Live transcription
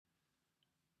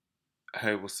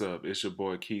Hey, what's up? It's your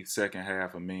boy Keith, second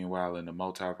half of Meanwhile in the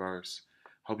Multiverse.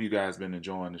 Hope you guys been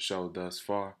enjoying the show thus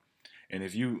far. And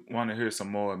if you want to hear some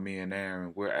more of me and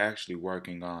Aaron, we're actually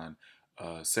working on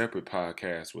a separate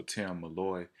podcast with Tim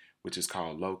Malloy, which is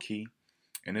called Low Key.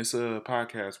 And it's a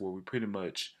podcast where we pretty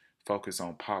much focus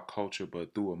on pop culture,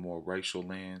 but through a more racial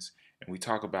lens. And we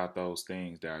talk about those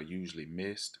things that are usually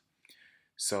missed.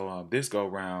 So this go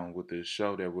round with the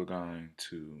show that we're going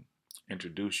to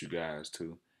introduce you guys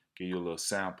to, give you a little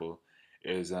sample,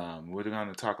 is we're going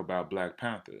to talk about Black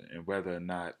Panther and whether or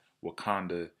not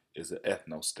Wakanda is an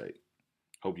ethno state.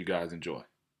 Hope you guys enjoy.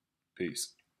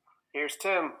 Peace. Here's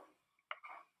Tim.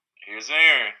 Here's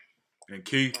Aaron. And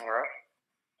Keith. All right.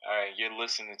 All right, you're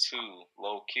listening to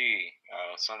Low Key.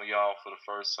 Some of y'all for the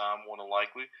first time, more than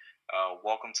likely.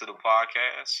 Welcome to the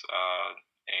podcast.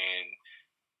 And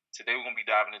today we're going to be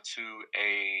diving into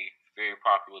a very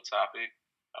popular topic,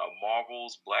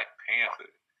 Marvel's Black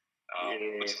Panther,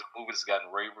 which is a movie that's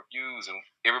gotten rave reviews, and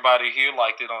everybody here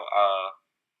liked it.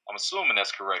 I'm assuming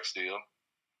that's correct still.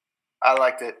 I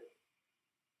liked it.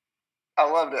 I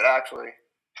loved it, actually.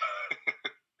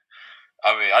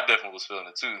 I mean, I definitely was feeling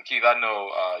it too. And Keith, I know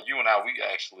you and I, we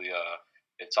actually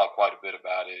had talked quite a bit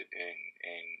about it, and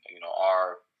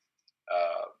our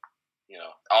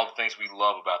all the things we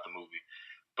love about the movie.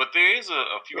 But there is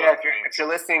a few other things. If you're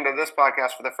listening to this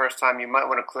podcast for the first time, you might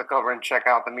want to click over and check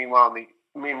out the Meanwhile in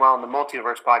the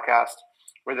Multiverse podcast,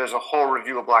 where there's a whole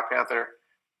review of Black Panther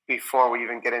before we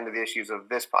even get into the issues of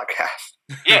this podcast.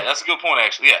 Yeah, that's a good point,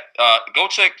 actually. Yeah, go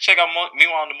check out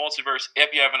Meanwhile in the Multiverse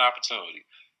if you have an opportunity.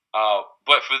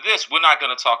 But for this, we're not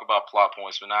going to talk about plot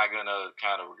points. We're not going to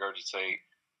kind of regurgitate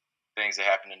things that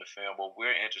happen in the film. What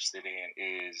we're interested in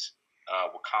is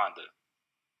Wakanda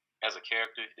as a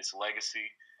character, its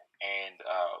legacy, and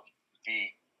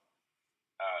the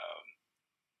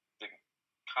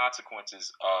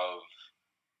consequences of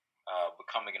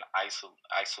becoming an isolated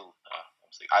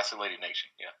nation.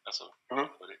 Yeah, that's a way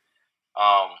to put it.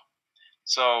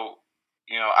 So,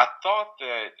 I thought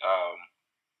that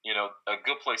a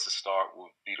good place to start would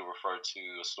be to refer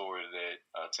to a story that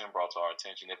Tim brought to our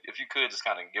attention. If you could just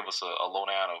kind of give us a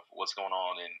lowdown of what's going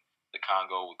on in the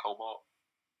Congo with cobalt.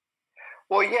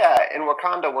 Well, yeah, in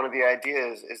Wakanda, one of the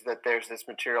ideas is that there's this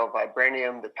material,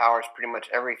 vibranium, that powers pretty much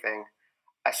everything.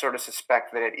 I sort of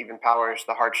suspect that it even powers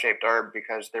the heart-shaped herb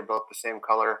because they're both the same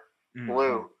color,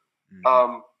 blue.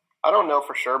 Mm-hmm. I don't know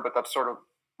for sure, but that's sort of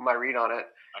my read on it.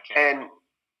 And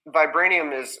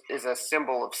vibranium is a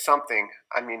symbol of something.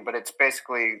 I mean, but it's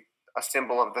basically a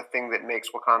symbol of the thing that makes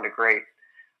Wakanda great.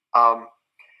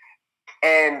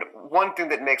 And one thing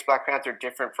that makes Black Panther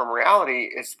different from reality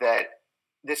is that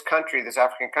this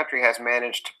African country, has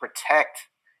managed to protect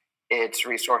its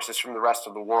resources from the rest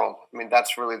of the world. I mean,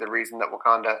 that's really the reason that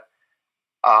Wakanda,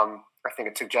 I think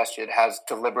it's suggested, has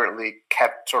deliberately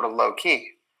kept sort of low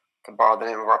key, to borrow the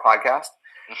name of our podcast.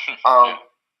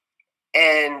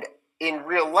 And in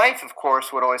real life, of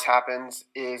course, what always happens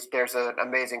is there's an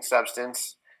amazing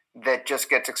substance that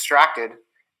just gets extracted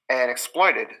and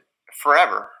exploited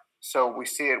forever. So we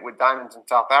see it with diamonds in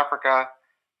South Africa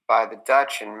by the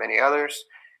Dutch and many others,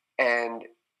 and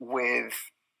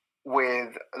with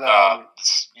you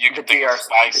can think of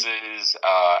spices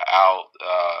out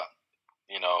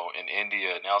in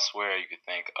India and elsewhere. You could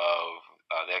think of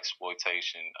the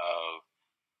exploitation of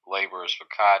laborers for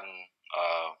cotton,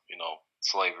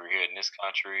 slavery here in this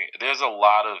country. There's a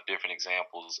lot of different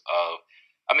examples of,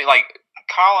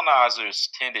 colonizers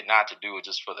tended not to do it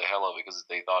just for the hell of it because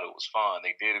they thought it was fun.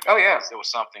 They did it because there was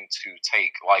something to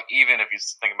take. Like, even if you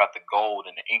think about the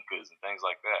gold and the Incas and things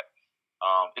like that,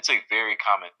 it's a very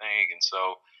common thing. And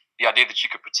so the idea that you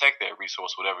could protect that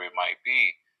resource, whatever it might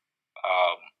be,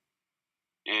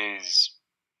 is,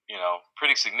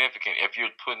 pretty significant if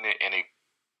you're putting it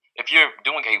if you're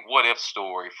doing a what if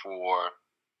story for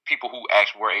people who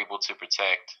actually were able to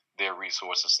protect their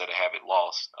resource instead of have it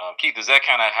lost. Keith, is that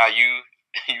kind of how you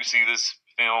see this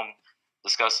film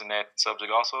discussing that subject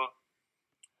also?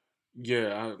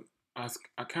 Yeah, I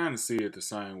kind of see it the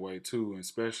same way too,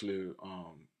 especially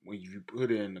when you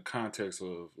put it in the context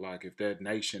of, like, if that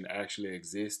nation actually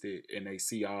existed and they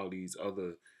see all these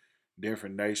other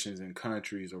different nations and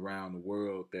countries around the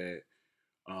world that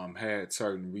had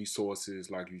certain resources,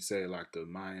 like you said, like the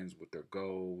Mayans with their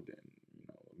gold and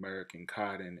American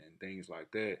cotton and things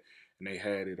like that, and they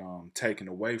had it taken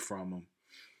away from them.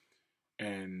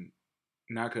 And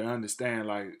I can understand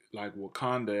like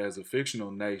Wakanda as a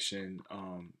fictional nation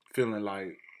feeling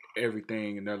like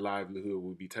everything in their livelihood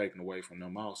would be taken away from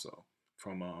them also,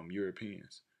 from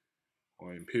Europeans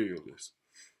or imperialists.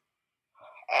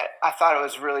 I thought it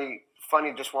was really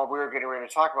funny, just while we were getting ready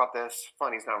to talk about this,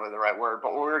 funny is not really the right word,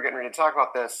 but when we were getting ready to talk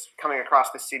about this, coming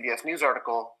across the CBS News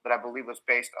article that I believe was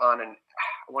based on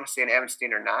I want to say an Amnesty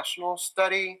International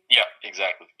study. Yeah,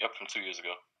 exactly. Yep, from 2 years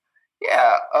ago.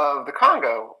 Yeah, of the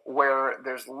Congo, where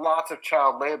there's lots of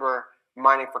child labor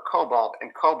mining for cobalt.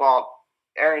 And cobalt,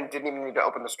 Aaron didn't even need to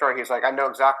open the story. He's like, I know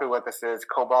exactly what this is.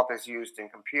 Cobalt is used in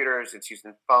computers, it's used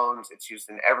in phones, it's used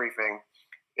in everything.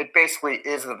 It basically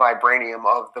is the vibranium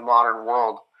of the modern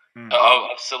world.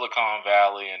 Of Silicon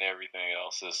Valley and everything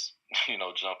else is,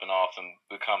 jumping off and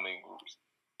becoming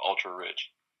ultra rich.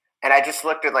 And I just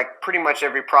looked at like pretty much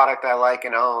every product I like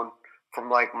and own, from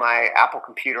like my Apple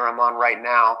computer I'm on right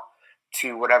now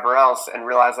to whatever else, and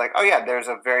realized like, oh yeah, there's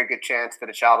a very good chance that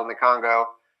a child in the Congo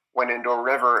went into a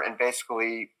river and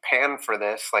basically panned for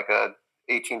this, like a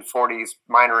 1840s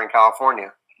miner in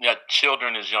California. Yeah,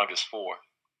 children as young as 4.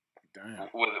 Damn.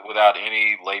 Without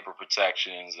any labor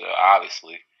protections,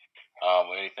 obviously,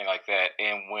 or anything like that.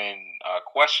 And when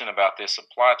questioned about their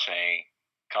supply chain,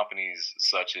 companies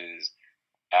such as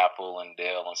Apple and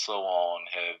Dell and so on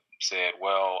have said,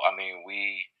 well, I mean,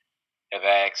 we have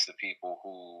asked the people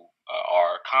who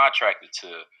are contracted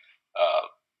to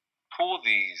pull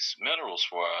these minerals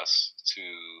for us to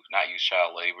not use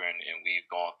child labor, and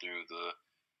we've gone through the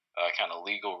kind of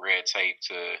legal red tape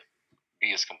to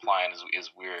be as compliant as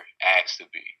we're asked to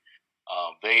be.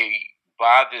 They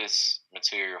buy this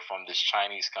material from this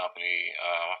Chinese company.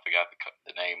 I forgot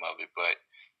the name of it, but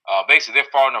basically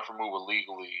they're far enough removed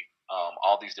legally.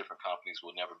 All these different companies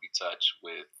will never be touched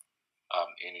with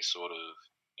any sort of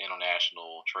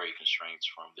international trade constraints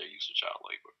from their use of child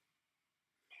labor.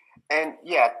 And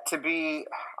yeah,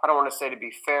 I don't want to say to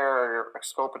be fair or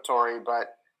exculpatory,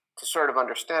 but to sort of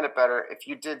understand it better, if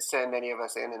you did send any of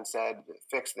us in and said,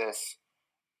 fix this,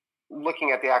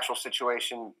 looking at the actual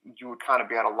situation, you would kind of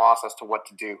be at a loss as to what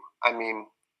to do. I mean,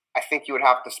 I think you would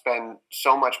have to spend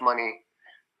so much money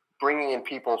bringing in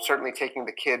people, certainly taking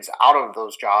the kids out of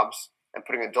those jobs and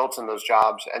putting adults in those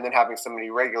jobs, and then having somebody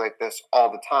regulate this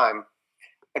all the time,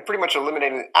 and pretty much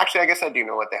eliminating. Actually, I guess I do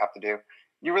know what they have to do.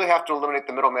 You really have to eliminate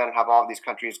the middleman and have all of these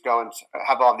countries go and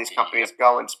have all of these companies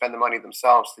go and spend the money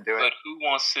themselves to do it. But who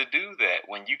wants to do that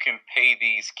when you can pay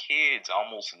these kids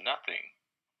almost nothing?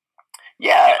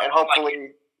 Yeah, and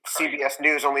hopefully CBS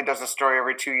News only does a story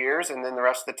every 2 years, and then the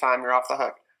rest of the time you're off the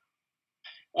hook.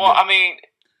 Well, I mean,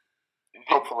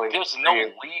 hopefully there's no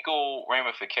legal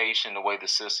ramification the way the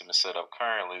system is set up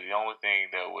currently. The only thing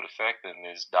that would affect them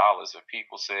is dollars. If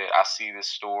people said, I see this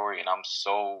story and I'm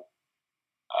so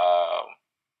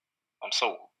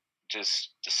just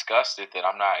disgusted that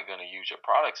I'm not going to use your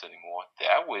products anymore,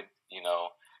 that would,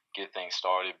 get things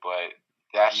started. But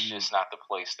that's just not the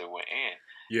place that we're in.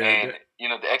 Yeah, and,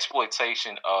 the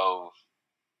exploitation of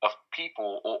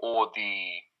people or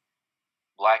the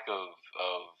lack of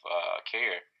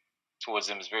care towards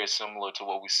them is very similar to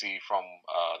what we see from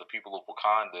the people of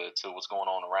Wakanda to what's going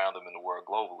on around them in the world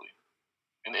globally,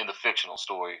 in the fictional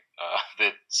story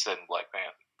that's set in Black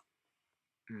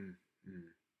Panther.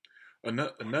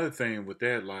 Another thing with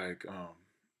that, like,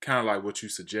 kind of like what you're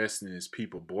suggesting is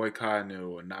people boycotting it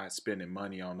or not spending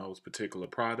money on those particular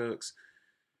products.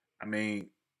 I mean,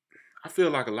 I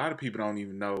feel like a lot of people don't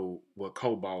even know what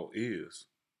cobalt is.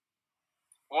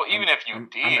 Well, even if you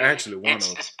did, I'm actually one of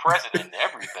them. It's present in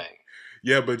everything.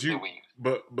 Yeah,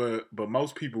 but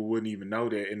most people wouldn't even know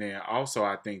that. And then also,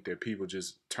 I think that people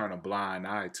just turn a blind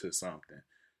eye to something.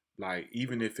 Like,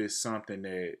 even if it's something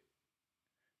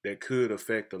that could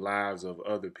affect the lives of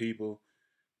other people,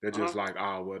 they're just like,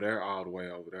 oh, well, they're all the way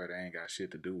over there. They ain't got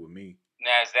shit to do with me.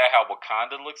 Now, is that how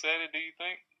Wakanda looks at it, do you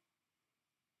think?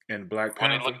 And Black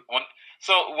Panther?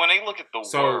 When they look at the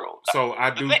world. So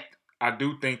I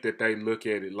do think that they look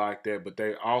at it like that, but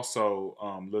they also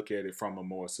look at it from a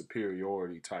more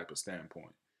superiority type of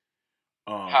standpoint.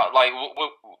 How, like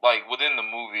within the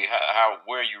movie, how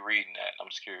where are you reading that? I'm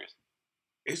just curious.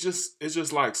 It's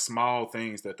just like small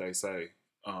things that they say,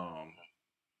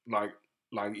 like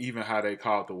even how they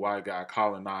called the white guy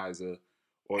colonizer,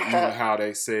 or even how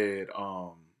they said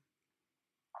how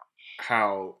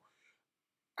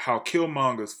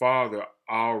Killmonger's father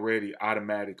already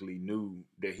automatically knew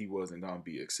that he wasn't going to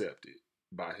be accepted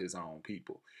by his own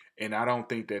people. And I don't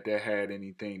think that had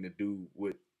anything to do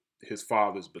with his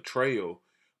father's betrayal,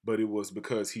 but it was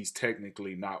because he's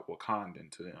technically not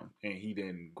Wakandan to them, and he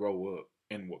didn't grow up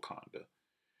in Wakanda.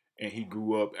 And he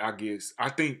grew up, I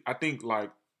think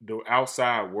like the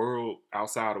outside world,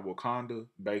 outside of Wakanda,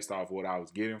 based off what I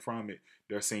was getting from it,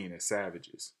 they're seen as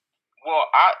savages. Well,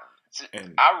 I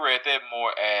read that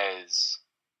more as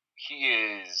he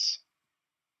is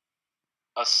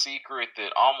a secret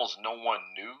that almost no one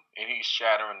knew, and he's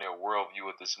shattering their worldview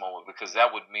at this moment because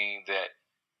that would mean that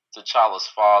T'Challa's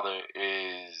father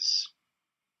is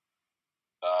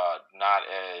not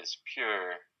as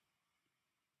pure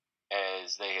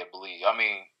as they had believed. I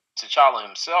mean, T'Challa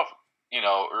himself,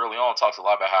 early on talks a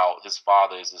lot about how his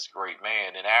father is this great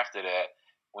man, and after that,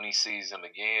 when he sees him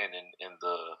again in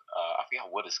the I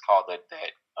forget what it's called, that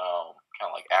kind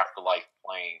of like afterlife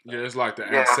plane thing. Yeah, it's like the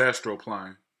ancestral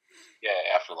plane.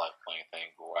 Yeah, afterlife plane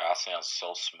thing. Boy, I sound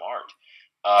so smart.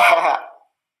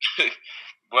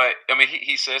 But I mean,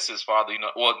 he says to his father,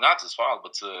 well, not to his father,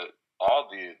 but to all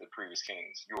the previous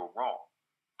kings, you were wrong.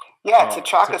 Yeah,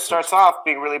 T'Chaka starts off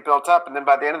being really built up, and then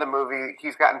by the end of the movie,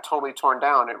 he's gotten totally torn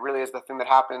down. It really is the thing that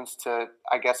happens to,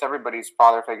 I guess, everybody's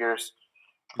father figures,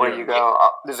 where you go,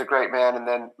 oh, "This is a great man," and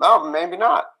then, "Oh, maybe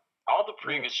not." All the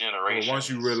previous generations. Well, once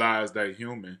you realize they're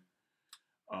human.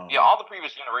 All the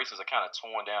previous generations are kind of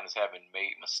torn down as having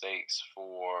made mistakes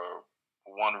for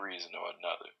one reason or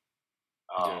another.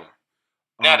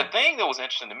 Now, the thing that was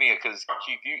interesting to me, because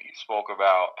Keith, you spoke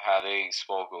about how they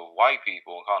spoke of white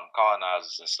people and called them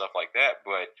colonizers and stuff like that,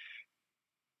 but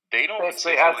they don't.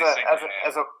 Basically,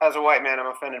 as a white man, I'm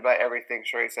offended by everything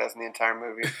Sheree says in the entire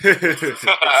movie.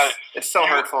 It's so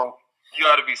hurtful. You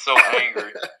got to be so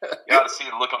angry. You got to see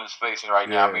the look on his face right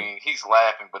now. I mean, he's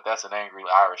laughing, but that's an angry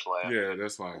Irish laugh. Yeah,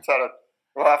 that's like. It's out of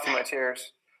laughing my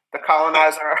tears. The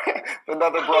colonizer,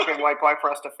 another broken white boy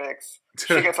for us to fix.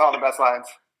 She gets all the best lines.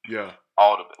 Yeah.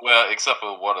 Except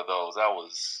for one of those. That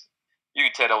was, you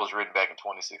could tell that was written back in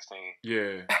 2016.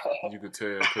 Yeah, you could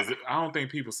tell. Because I don't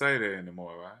think people say that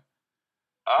anymore, right?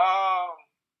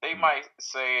 They might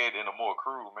say it in a more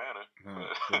crude manner.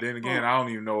 But then again, I don't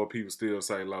even know what people still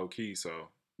say low key, so.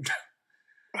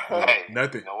 Hey,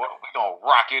 nothing. You know what? We gonna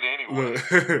rock it anyway.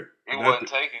 Look, it wasn't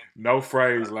taken. No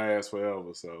phrase lasts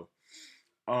forever, so.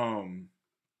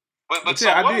 But so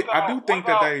yeah, I do think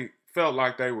that they felt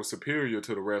like they were superior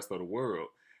to the rest of the world.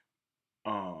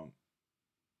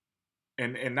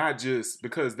 And not just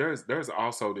because there's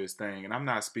also this thing, and I'm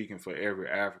not speaking for every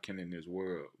African in this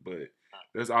world, but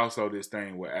there's also this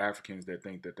thing with Africans that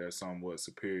think that they're somewhat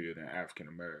superior than African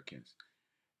Americans.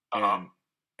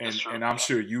 And I'm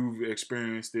sure you've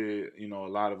experienced it, a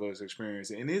lot of us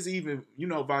experience it. And it's even,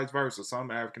 vice versa.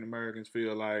 Some African Americans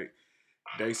feel like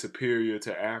they superior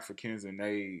to Africans and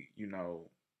they,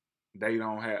 they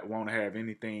won't have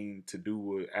anything to do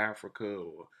with Africa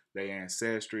or their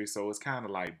ancestry. So it's kind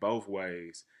of like both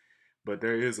ways. But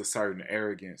there is a certain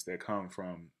arrogance that comes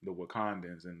from the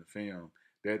Wakandans in the film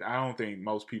that I don't think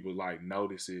most people like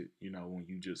notice it, when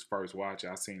you just first watch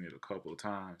it. I've seen it a couple of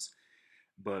times.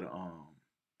 But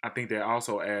I think that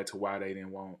also add to why they didn't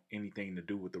want anything to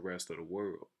do with the rest of the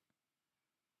world.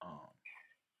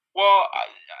 Well,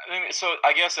 so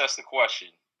I guess that's the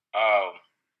question.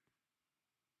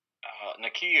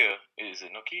 Nakia, is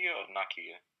it Nakia or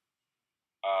Nakia?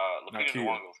 Lupita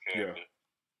Nyong'o's character. Yeah.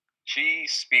 She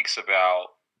speaks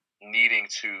about needing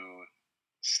to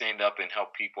stand up and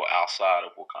help people outside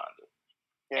of Wakanda.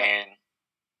 Yeah. And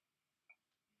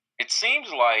it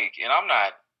seems like, and I'm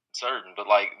not certain, but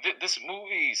like this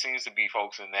movie seems to be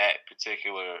focusing that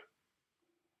particular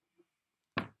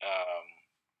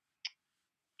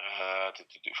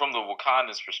from the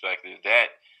Wakandan's perspective, that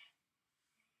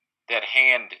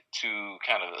hand to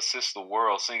kind of assist the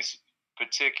world seems in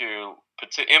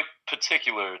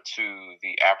particular to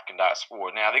the African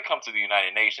diaspora. Now, they come to the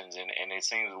United Nations and it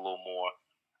seems a little more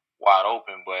wide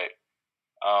open, but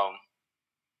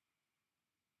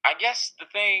I guess the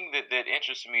thing that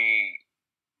interests me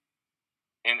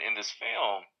in this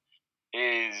film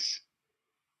is,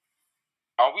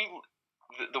 are we,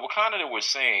 the Wakanda that we're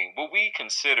seeing, will we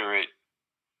consider it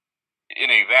in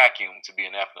a vacuum to be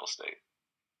an ethno state?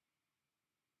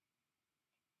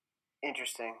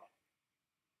 Interesting.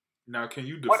 Now, can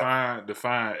you define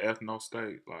ethno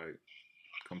state, like,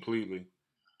 completely?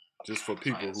 Just for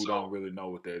people who don't really know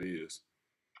what that is.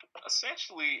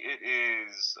 Essentially, it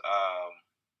is,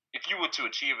 if you were to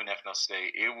achieve an ethno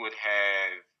state, it would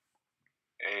have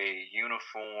a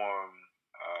uniform,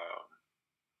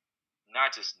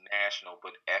 not just national,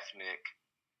 but ethnic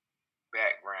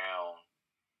background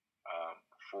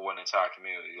for an entire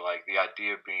community. Like, the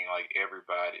idea being like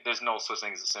everybody, there's no such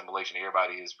thing as assimilation.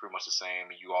 Everybody is pretty much the same,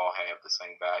 and you all have the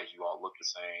same values. You all look the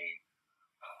same.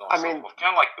 I mean,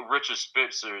 kind of like Richard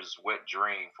Spencer's wet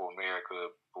dream for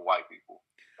America for white people.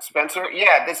 Spencer,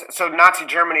 yeah. So Nazi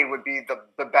Germany would be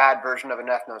the bad version of an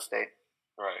ethno state,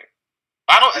 right?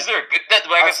 I don't. Is there a good?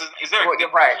 I guess is there a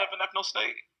good version of an ethno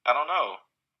state? I don't know.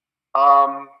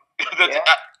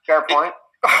 Yeah, fair point.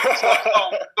 So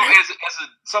as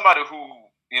somebody who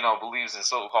believes in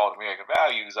so-called American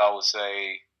values, I would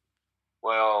say,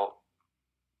 well,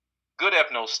 good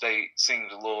ethno state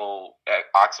seems a little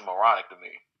oxymoronic to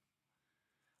me.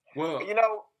 Well,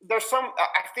 there's some.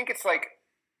 I think it's like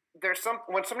there's some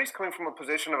when somebody's coming from a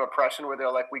position of oppression where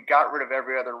they're like, we got rid of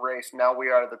every other race, now we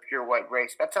are the pure white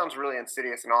race. That sounds really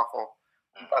insidious and awful.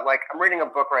 But like, I'm reading a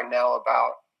book right now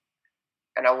about,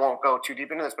 and I won't go too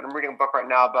deep into this, but I'm reading a book right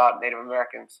now about Native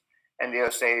Americans and the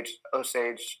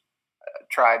Osage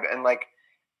tribe, and like,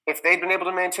 if they'd been able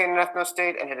to maintain an ethno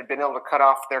state and had been able to cut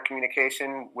off their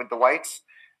communication with the whites,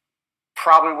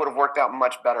 probably would have worked out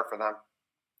much better for them.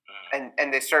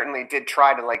 And they certainly did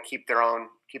try to like keep their own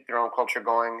culture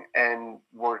going, and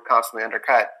were constantly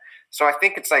undercut. So I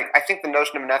think the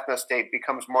notion of an ethno state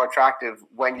becomes more attractive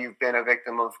when you've been a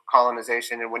victim of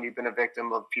colonization and when you've been a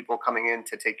victim of people coming in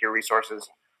to take your resources.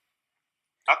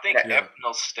 I think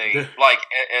ethno state, like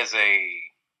as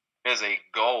a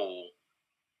goal,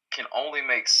 can only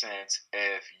make sense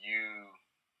if you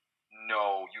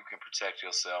know you can protect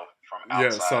yourself from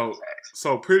outside attacks.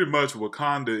 So pretty much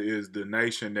Wakanda is the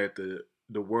nation that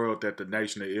the world that the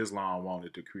Nation of Islam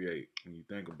wanted to create, when you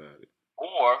think about it.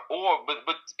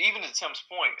 But even to Tim's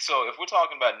point, so if we're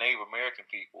talking about Native American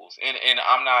peoples, and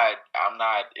I'm not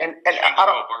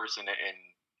well versed in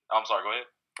I'm sorry, go ahead.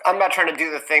 I'm not trying to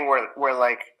do the thing where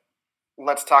like,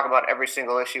 let's talk about every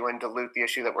single issue and dilute the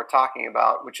issue that we're talking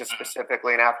about, which is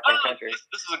specifically an African country.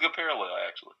 This is a good parallel,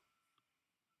 actually.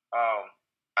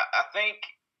 I think.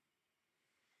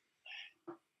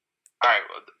 All right,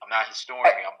 I'm not a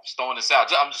historian. I'm just throwing this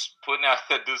out. I'm just putting out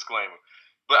that disclaimer.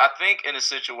 But I think in a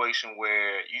situation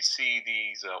where you see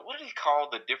these, what do they call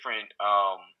the different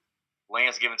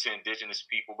lands given to indigenous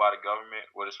people by the government,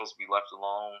 where they're supposed to be left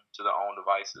alone to their own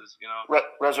devices,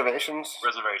 Reservations?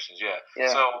 Reservations, yeah.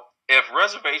 So if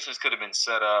reservations could have been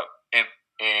set up, and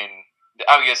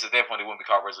I guess at that point they wouldn't be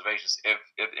called reservations. If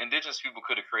indigenous people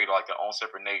could have created like their own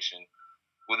separate nation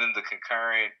within the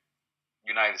concurrent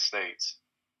United States,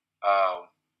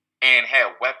 and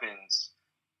had weapons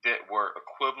that were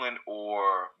equivalent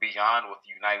or beyond what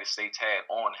the United States had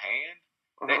on hand,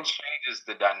 that changes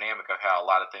the dynamic of how a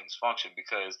lot of things function,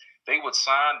 because they would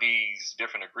sign these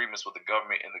different agreements with the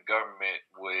government, and the government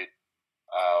would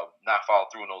not follow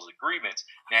through on those agreements.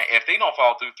 Now, if they don't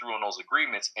follow through on those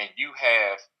agreements and you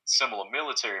have similar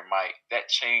military might, that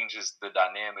changes the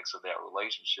dynamics of that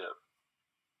relationship.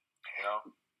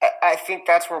 I think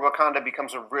that's where Wakanda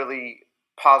becomes a really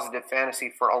positive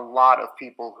fantasy for a lot of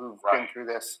people who've been through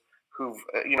this, who've,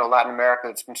 Latin America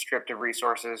that's been stripped of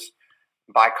resources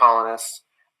by colonists,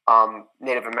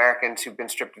 Native Americans who've been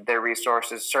stripped of their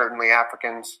resources, certainly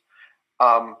Africans.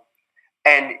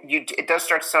 And it does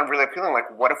start to sound really appealing.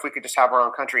 Like, what if we could just have our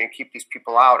own country and keep these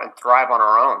people out and thrive on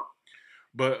our own?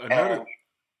 But another,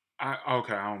 I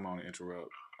don't want to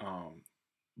interrupt.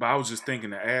 But I was just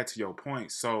thinking to add to your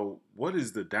point. So, what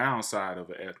is the downside of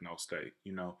an ethno state?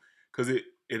 Because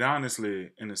it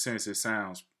honestly, in a sense, it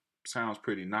sounds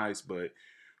pretty nice. But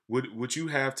would you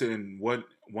have to, in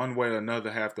one way or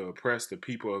another, have to oppress the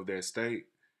people of that state?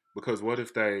 Because what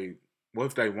if they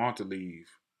want to leave?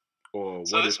 Or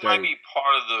so this might be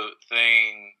part of the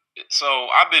thing. So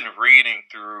I've been reading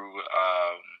through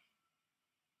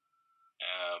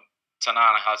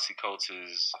Ta-Nehisi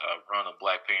Coates' run of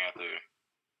Black Panther.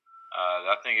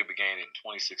 I think it began in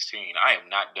 2016. I am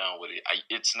not done with it.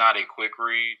 It's not a quick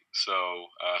read, so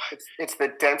it's the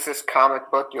densest comic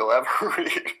book you'll ever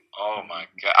read. Oh my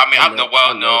god! I mean,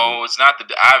 it's not the.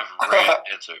 I've read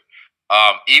denser.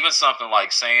 Even something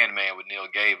like Sandman with Neil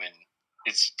Gaiman,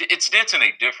 it's dense in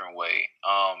a different way.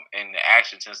 And the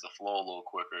action tends to flow a little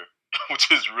quicker, which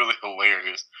is really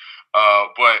hilarious.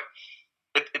 But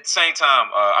at the same time,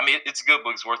 it's a good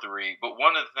book. It's worth a read. But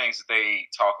one of the things that they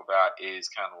talk about is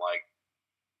kind of like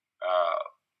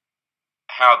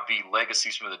how the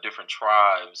legacies from the different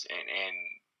tribes and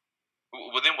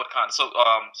within what kind of so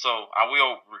I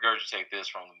will regurgitate this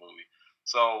from the movie.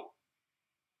 So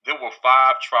there were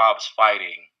 5 tribes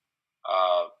fighting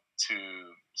to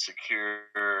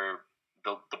secure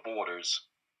the borders.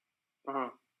 Mm-hmm.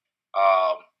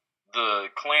 The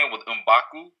clan with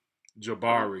M'Baku.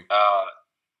 Jabari.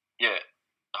 Yeah.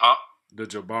 Huh? The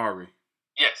Jabari.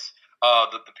 Yes.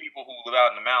 The people who live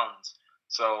out in the mountains.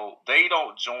 So they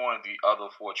don't join the other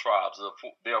 4 tribes.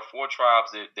 There are 4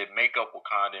 tribes that make up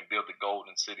Wakanda and build the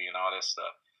Golden City and all that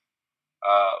stuff.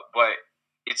 But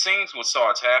it seems what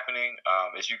starts happening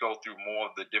as you go through more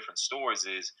of the different stories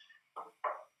is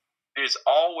there's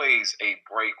always a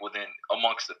break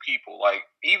amongst the people. Like,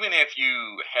 even if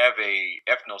you have a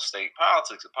ethno state,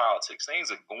 politics,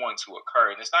 things are going to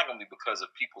occur, and it's not going to be because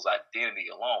of people's identity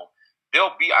alone.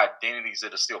 there'll be identities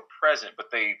that are still present,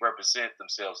 but they represent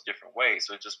themselves different ways.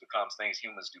 So it just becomes things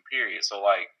humans do, period. So,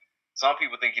 like, some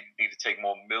people think you need to take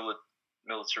more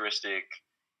militaristic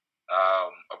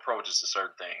approaches to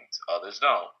certain things. Others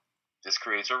don't. This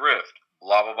creates a rift.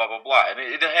 Blah, blah, blah, blah, blah. And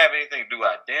it doesn't have anything to do with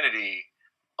identity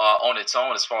on its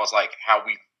own as far as, like, how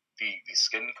we, the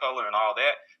skin color and all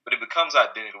that. But it becomes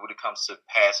identity when it comes to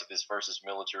pacifist versus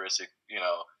militaristic,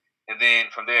 and then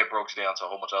from there it breaks down to a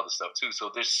whole bunch of other stuff too.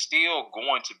 So there's still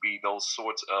going to be those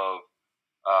sorts of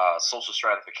social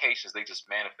stratifications. They just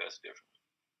manifest differently.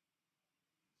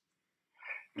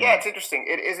 Yeah, it's interesting.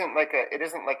 It isn't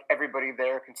like everybody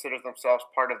there considers themselves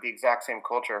part of the exact same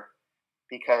culture,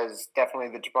 because definitely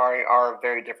the Jabari are a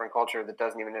very different culture that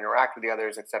doesn't even interact with the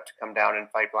others except to come down and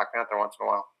fight Black Panther once in a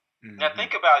while. Mm-hmm. Now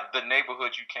think about the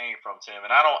neighborhood you came from, Tim, and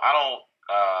I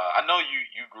know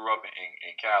you grew up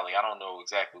in Cali. I don't know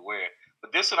exactly where,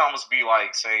 but this would almost be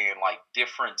like saying like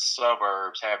different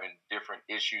suburbs having different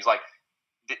issues. Like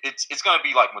it's going to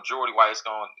be like majority white. It's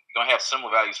going to have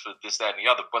similar values for this, that, and the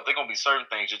other, but they're going to be certain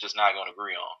things you're just not going to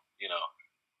agree on.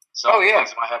 Some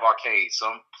places might have arcades.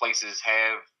 Some places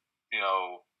have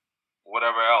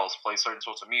whatever else, play certain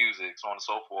sorts of music, so on and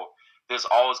so forth. There's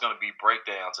always going to be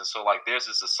breakdowns, and so like there's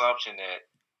this assumption that,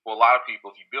 well, a lot of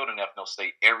people, if you build an ethno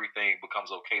state, everything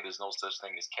becomes okay. There's no such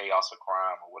thing as chaos or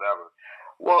crime or whatever.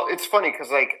 Well, it's funny because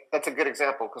like that's a good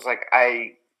example, because like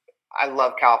I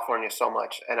love California so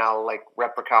much, and I'll like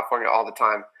rep for California all the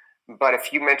time. But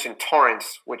if you mention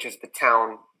Torrance, which is the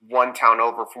town one town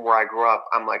over from where I grew up,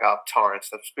 I'm like, oh, Torrance,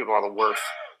 those people are the worst.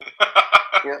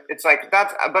 It's like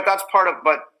that's part of,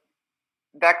 but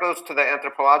that goes to the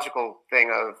anthropological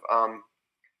thing of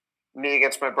me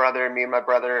against my brother, me and my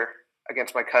brother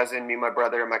against my cousin, me and my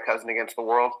brother and my cousin against the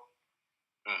world.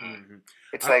 Mm-hmm.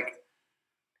 It's like,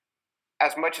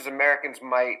 as much as Americans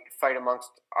might fight amongst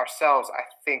ourselves, I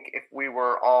think if we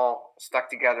were all stuck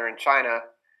together in China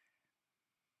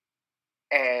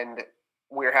and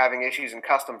we're having issues in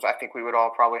customs, I think we would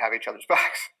all probably have each other's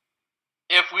backs.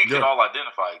 If we could all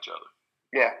identify each other.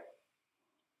 Yeah.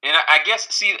 And I guess,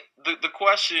 see, the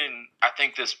question I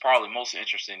think that's probably most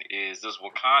interesting is, does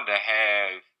Wakanda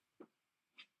have,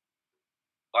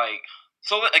 like,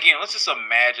 so again, let's just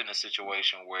imagine a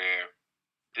situation where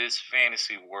this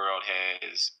fantasy world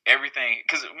has everything,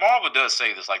 because Marvel does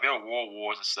say this, like there are world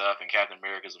wars and stuff, and Captain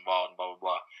America's involved and blah, blah,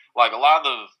 blah. Like a lot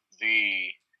of the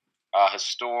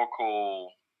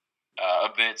historical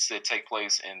events that take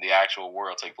place in the actual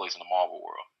world take place in the Marvel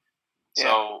world. Yeah.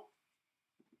 So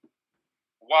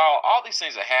while all these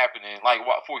things are happening, like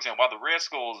for example, while the Red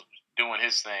Skull's doing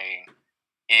his thing,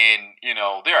 and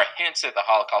there are hints that the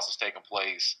Holocaust is taking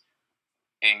place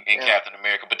in Captain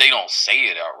America, but they don't say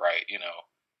it outright.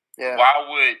 Yeah. Why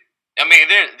would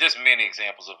there's many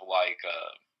examples of like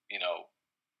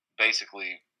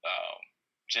basically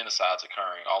genocides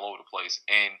occurring all over the place,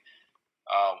 and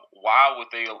why would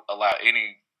they allow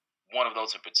any one of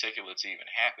those in particular to even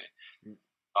happen?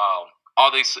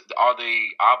 Are they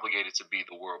obligated to be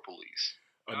the world police?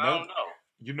 I don't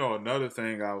know. Another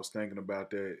thing I was thinking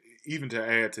about that, even to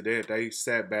add to that, they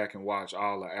sat back and watched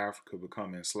all of Africa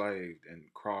become enslaved and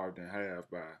carved in half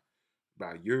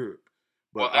by Europe.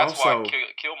 But that's also, why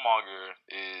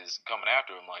Killmonger is coming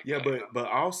after him like that. Yeah, but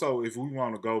also, if we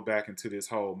want to go back into this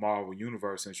whole Marvel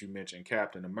universe, since you mentioned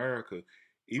Captain America,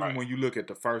 even when you look at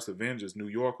the first Avengers, New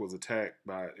York was attacked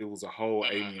it was a whole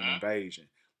alien invasion.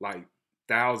 Like,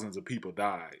 thousands of people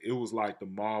died. It was like the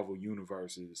Marvel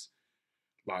universe's,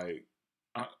 like,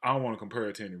 I don't want to compare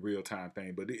it to any real time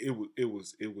thing, but it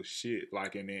was shit.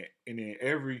 Like, and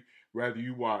then whether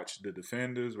you watch The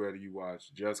Defenders, whether you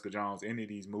watch Jessica Jones, any of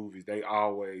these movies, they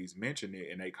always mention it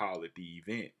and they call it the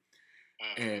event.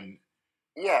 And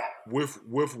with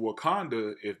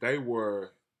Wakanda, if they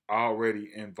were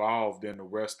already involved in the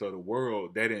rest of the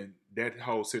world, that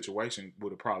whole situation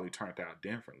would have probably turned out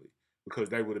differently, because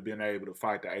they would have been able to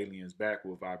fight the aliens back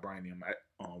with vibranium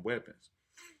weapons.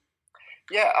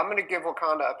 Yeah, I'm going to give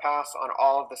Wakanda a pass on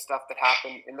all of the stuff that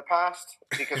happened in the past,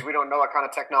 because we don't know what kind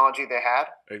of technology they had.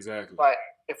 Exactly. But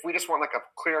if we just want like a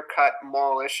clear-cut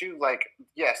moral issue, like,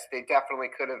 yes, they definitely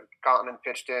could have gotten and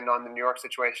pitched in on the New York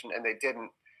situation, and they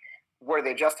didn't. Were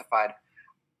they justified?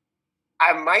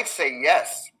 I might say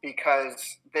yes,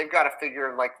 because they've got to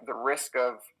figure like the risk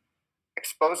of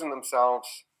exposing themselves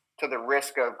to the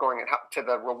risk of going to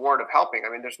the reward of helping.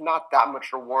 I mean, there's not that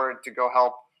much reward to go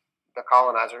help the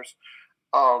colonizers.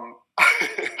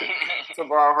 To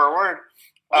borrow her word.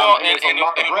 Well, and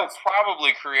who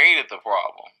probably created the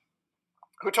problem?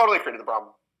 Who totally created the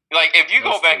problem? Like, if you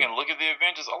go back and look at the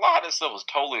Avengers, a lot of this stuff was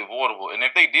totally avoidable. And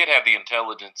if they did have the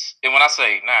intelligence, and when I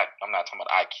say I'm not talking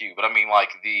about IQ, but I mean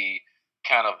like the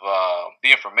kind of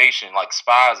the information, like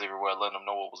spies everywhere, letting them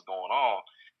know what was going on,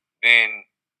 then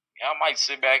I might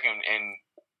sit back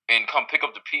and come pick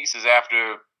up the pieces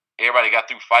after everybody got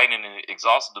through fighting and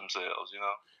exhausted themselves.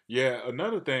 Yeah,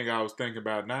 another thing I was thinking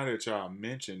about now that y'all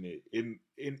mentioned it,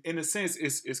 in a sense,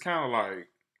 it's kind of like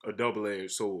a double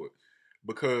edged sword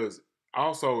because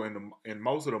also in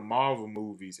most of the Marvel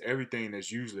movies, everything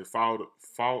that's usually fought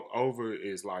over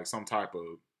is like some type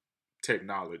of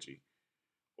technology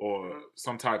or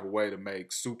some type of way to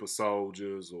make super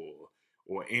soldiers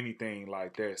or anything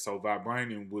like that. So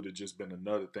vibranium would have just been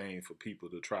another thing for people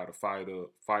to try to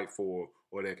fight for,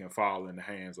 or they can fall in the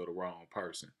hands of the wrong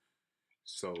person.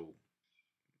 So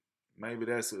maybe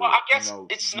that's Well, a I guess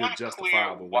it's good not clear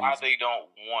justifiable why reason. they don't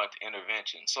want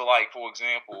intervention. So, like for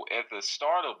example, at the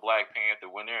start of Black Panther,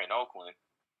 when they're in Oakland,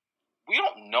 we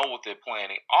don't know what they're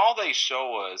planning. All they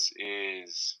show us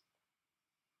is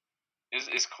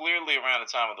clearly around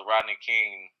the time of the Rodney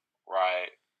King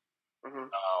riot.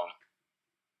 Um,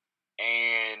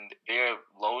 and they're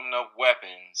loading up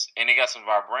weapons, and they got some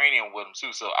vibranium with them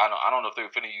too. So I don't know if they're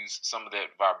finna use some of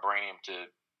that vibranium to,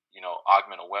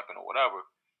 augment a weapon or whatever.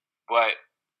 But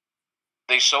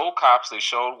they showed cops, they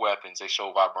showed weapons, they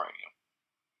showed vibranium.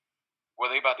 Were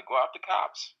they about to go after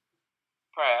cops?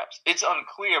 Perhaps it's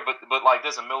unclear, but like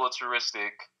there's a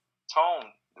militaristic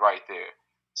tone right there.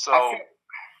 So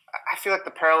I feel like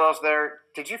the parallels there.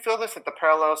 Did you feel this, that the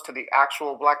parallels to the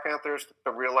actual Black Panthers,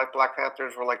 the real life Black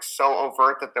Panthers, were like so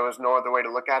overt that there was no other way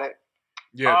to look at it?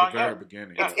 Yeah, at the very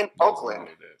beginning. It's in Oakland.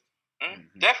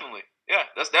 Definitely. Yeah,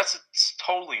 that's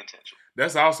totally intentional.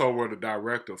 That's also where the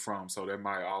director from, so that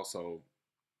might also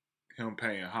him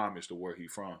paying homage to where he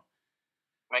from.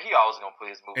 Man, he always gonna play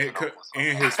his movies in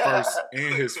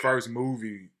Oakland. His first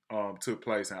movie took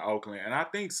place in Oakland, and I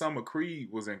think Summer Creed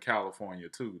was in California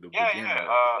too. Yeah. I mean,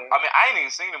 I ain't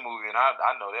even seen the movie, and I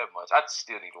know that much. I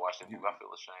still need to watch that movie. I feel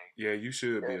ashamed. Yeah, you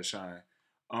should be ashamed.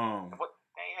 What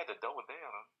they had to double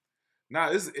down on?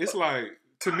 Nah, it's like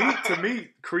to me,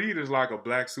 Creed is like a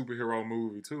black superhero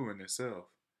movie too in itself.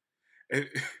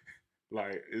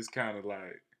 It's kind of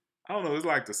like I don't know. It's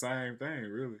like the same thing,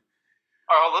 really.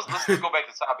 All right, let's go back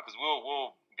to the topic because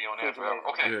we'll be on that forever.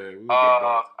 Okay. Yeah,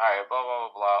 all right. Blah blah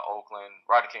blah. Oakland,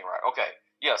 Rodney King, right? Okay.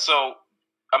 Yeah. So,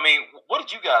 I mean, what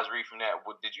did you guys read from that?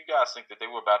 Did you guys think that they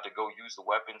were about to go use the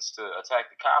weapons to attack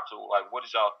the cops, or like what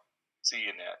did y'all see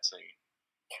in that scene?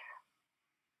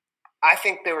 I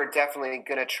think they were definitely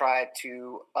going to try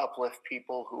to uplift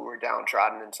people who were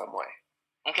downtrodden in some way.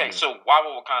 Okay, so why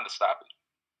would Wakanda stop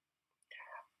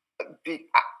it?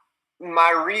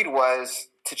 My read was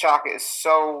T'Chaka is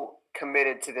so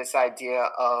committed to this idea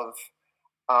of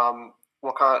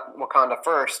Wakanda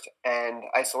first and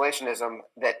isolationism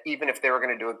that even if they were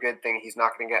going to do a good thing, he's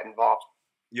not going to get involved.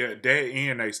 Yeah, that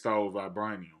and they stole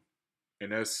vibranium,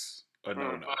 and that's a no.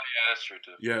 Yeah, that's true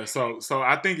too. Yeah, so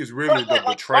I think it's really the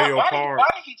betrayal part. Why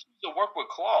did he choose to work with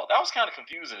Claw? That was kind of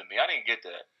confusing to me. I didn't get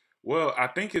that. Well, I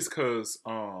think it's because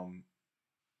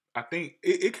I think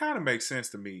it kind of makes sense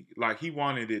to me. Like he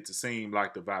wanted it to seem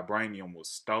like the vibranium was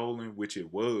stolen, which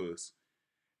it was,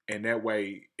 and that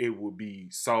way it would be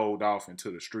sold off into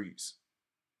the streets.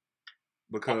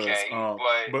 Because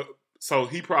but so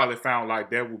he probably found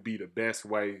like that would be the best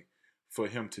way for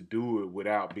him to do it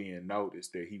without being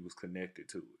noticed that he was connected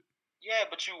to it. Yeah,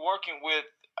 but you're working with.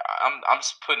 I'm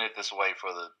just putting it this way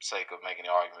for the sake of making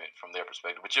the argument from their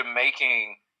perspective. But you're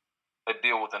making a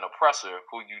deal with an oppressor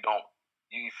who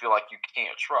you feel like you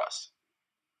can't trust.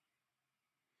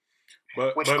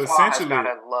 But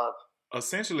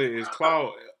essentially, is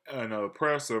Claw an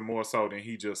oppressor more so than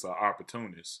he just an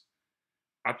opportunist?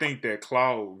 I think that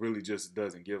Claw really just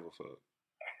doesn't give a fuck.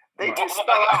 I'm talking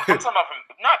about from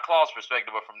not Claw's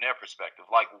perspective, but from their perspective.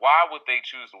 Like, why would they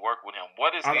choose to work with him?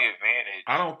 What is the advantage?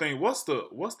 I don't think what's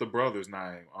the brother's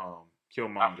name?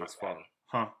 Killmonger's father,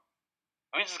 huh?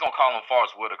 We just gonna call him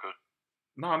Forrest Whitaker.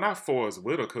 No, not Forrest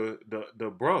Whitaker. The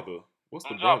brother. What's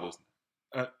the brother's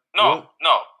name? No,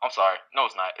 I'm sorry. No,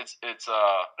 it's not. It's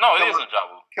no, it is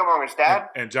N'Jabu. Killmonger's dad.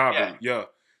 And N'Jabu, yeah.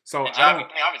 So I've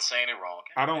been saying it wrong.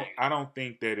 I don't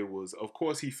think that it was. Of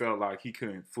course, he felt like he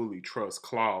couldn't fully trust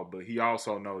Claw, but he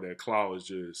also know that Claw is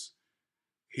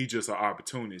just an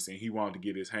opportunist, and he wanted to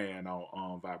get his hand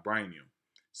on vibranium.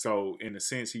 So in a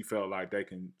sense, he felt like they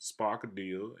can spark a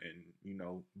deal,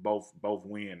 and both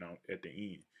win at the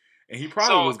end. And he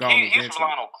probably was going to eventually. He's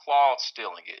relying on Claw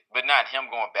stealing it, but not him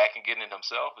going back and getting it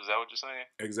himself. Is that what you're saying?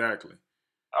 Exactly.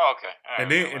 Oh, okay.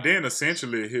 Right, and then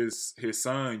essentially his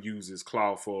son uses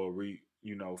Claw for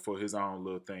for his own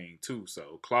little thing too.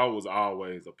 So Claw was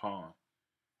always a pawn.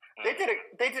 They did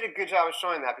a good job of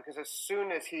showing that because as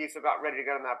soon as he's about ready to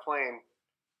get on that plane,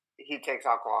 he takes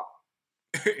alcohol.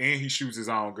 And he shoots his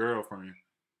own girlfriend.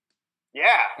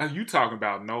 Yeah. And you talking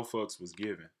about no fucks was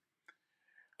given.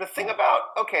 The thing about,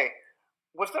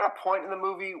 was there a point in the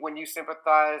movie when you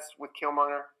sympathized with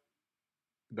Killmonger?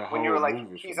 When you were like,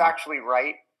 he's actually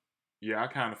right? Yeah, I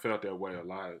kind of felt that way a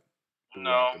lot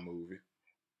throughout the movie.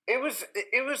 It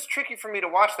was tricky for me to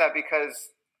watch that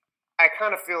because I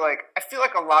feel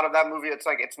like a lot of that movie, it's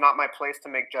like, it's not my place to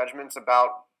make judgments about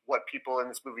what people in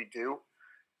this movie do.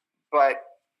 But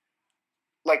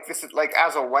like, this is like,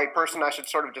 as a white person, I should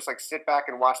sort of just like sit back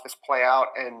and watch this play out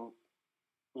and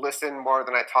listen more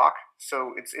than I talk.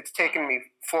 So it's taken me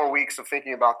 4 weeks of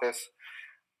thinking about this.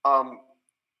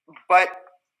 But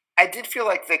I did feel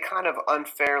like they kind of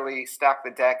unfairly stacked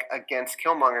the deck against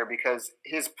Killmonger because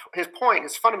his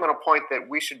fundamental point that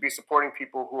we should be supporting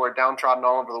people who are downtrodden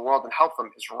all over the world and help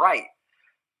them is right.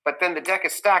 But then the deck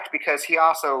is stacked because he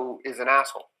also is an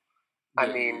asshole. Yeah,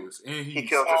 I mean, he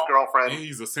kills his girlfriend. And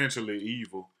he's essentially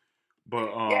evil. But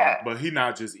but he's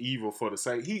not just evil for the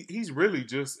sake. He's really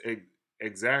just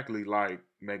exactly like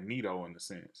Magneto in a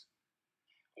sense.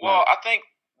 Well, I think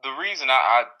the reason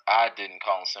I didn't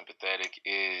call him sympathetic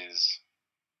is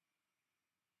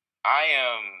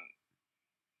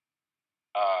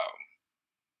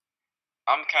I'm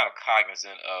kind of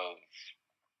cognizant of,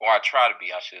 or I try to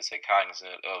be, I should say,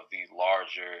 cognizant of the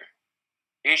larger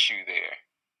issue there.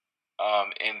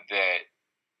 In that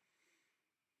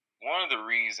one of the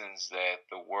reasons that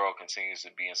the world continues to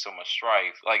be in so much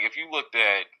strife, like if you looked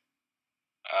at,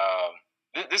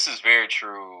 this is very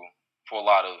true for a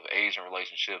lot of Asian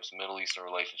relationships, Middle Eastern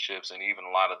relationships, and even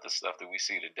a lot of the stuff that we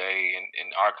see today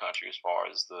in our country as far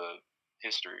as the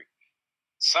history.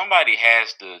 Somebody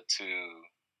has to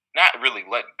not really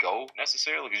let go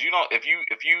necessarily, because you don't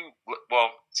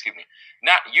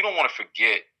want to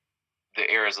forget the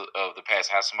eras of the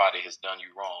past, how somebody has done you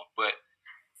wrong, but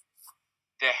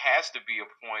there has to be a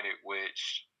point at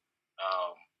which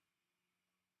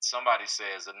somebody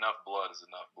says enough blood is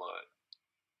enough blood.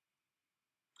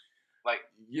 Like,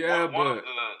 one of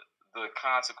the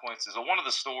consequences, or one of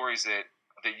the stories that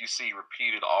you see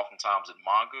repeated oftentimes in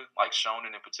manga, like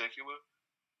shonen in particular,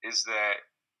 is that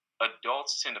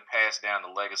adults tend to pass down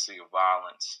the legacy of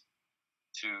violence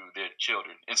to their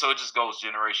children, and so it just goes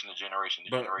generation to generation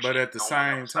to generation. But at the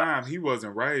same time, he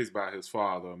wasn't raised by his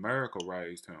father. America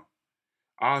raised him.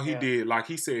 All he did, like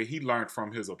he said, he learned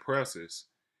from his oppressors.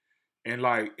 And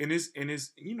like, and it's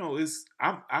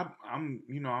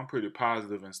I'm pretty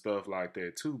positive and stuff like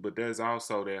that too. But there's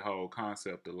also that whole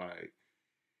concept of like,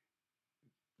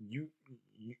 you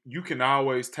can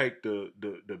always take the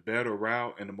better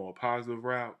route and the more positive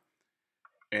route,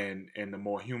 and the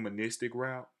more humanistic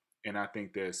route. And I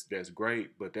think that's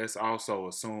great. But that's also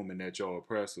assuming that your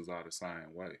oppressors are the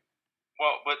same way.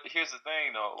 Well, but here's the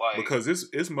thing though, like, because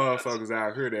it's motherfuckers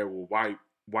out here that will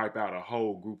wipe out a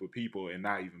whole group of people and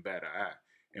not even bat an eye.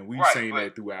 And we've seen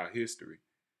that throughout history.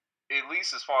 At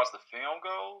least as far as the film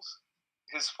goes,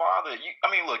 his father,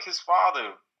 his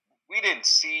father, we didn't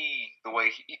see the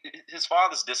way his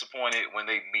father's disappointed when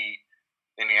they meet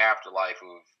in the afterlife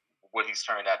of what he's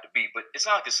turned out to be. But it's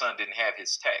not like his son didn't have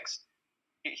his text.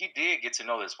 He did get to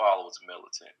know that his father was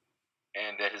militant,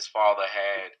 and that his father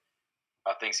had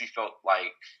things he felt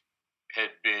like had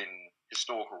been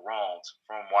historical wrongs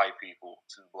from white people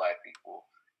to black people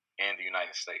in the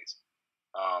United States,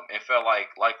 and felt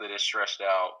like likely that stretched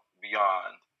out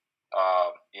beyond,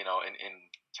 and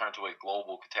turned to a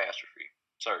global catastrophe,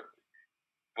 certainly.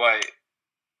 But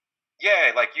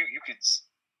yeah, like you could,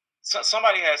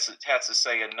 somebody has to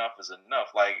say enough is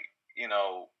enough. Like,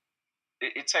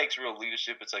 it takes real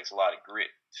leadership. It takes a lot of grit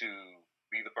to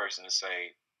be the person to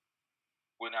say,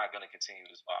 we're not going to continue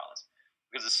this violence.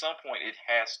 Because at some point, it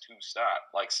has to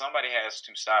stop. Like, somebody has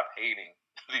to stop hating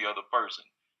the other person.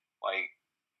 Like,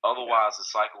 otherwise, the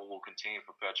cycle will continue to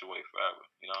perpetuate forever,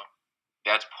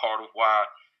 That's part of why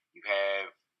you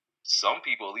have some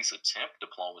people at least attempt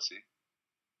diplomacy,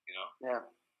 Yeah.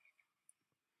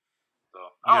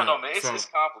 So, I don't know, man. It's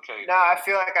complicated. No, I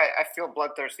feel like I feel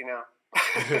bloodthirsty now.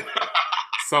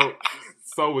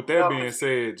 So with that being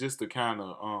said, just to kind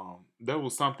of that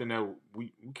was something that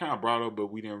we kind of brought up, but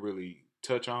we didn't really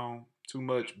touch on too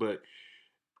much. But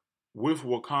with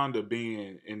Wakanda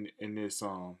being in this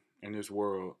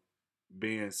world,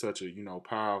 being such a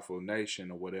powerful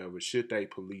nation or whatever, should they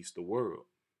police the world?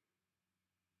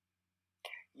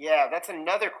 Yeah, that's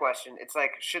another question. It's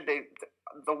like, should they?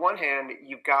 The one hand,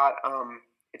 you've got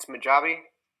it's Mujabi.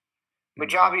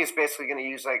 Mujabi is basically going to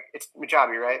use it's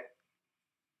Mujabi, right?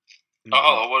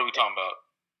 Oh, what are we talking about?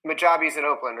 Mujabi's in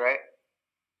Oakland, right?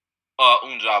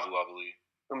 Umjabu, I believe.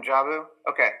 Umjabu?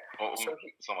 Okay.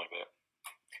 Something like that.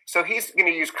 So he's going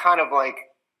to use kind of like,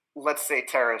 let's say,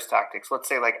 terrorist tactics. Let's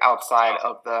say like outside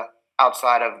of the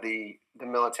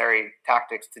military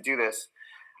tactics to do this.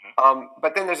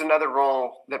 But then there's another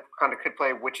role that kind of could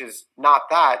play, which is not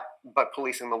that, but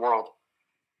policing the world.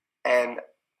 And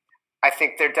I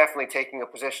think they're definitely taking a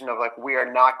position of like, we are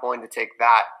not going to take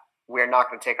that. We are not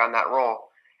going to take on that role.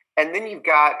 And then you've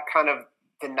got kind of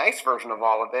the nice version of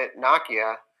all of it,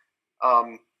 Nakia,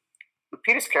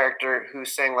 Lupita's character,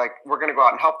 who's saying like, we're going to go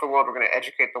out and help the world. We're going to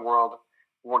educate the world.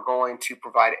 We're going to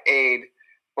provide aid,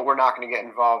 but we're not going to get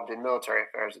involved in military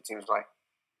affairs, it seems like.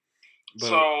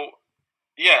 So,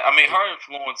 yeah, I mean, her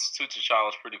influence to T'Challa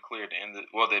is pretty clear.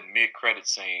 The mid-credit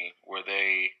scene where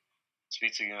they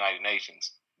speak to the United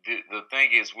Nations. The thing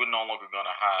is, we're no longer going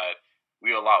to hide.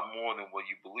 We are a lot more than what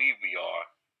you believe we are,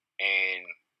 and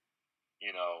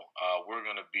we're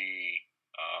going to be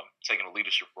taking a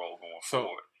leadership role going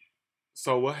forward.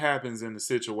 So what happens in the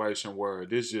situation where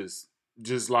this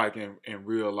just like in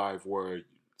real life where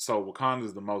Wakanda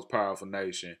is the most powerful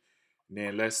nation, and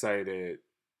then let's say that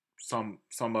some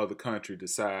other country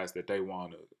decides that they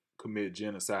want to commit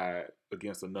genocide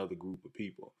against another group of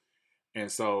people, and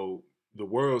so the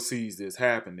world sees this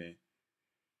happening.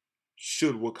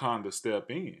 Should Wakanda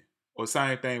step in? Or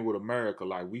same thing with America,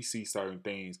 like we see certain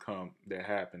things come that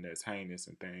happen that's heinous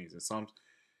and things, and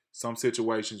some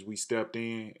situations we stepped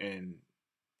in, and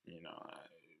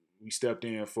we stepped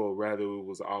in for rather it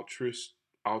was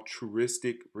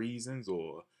altruistic reasons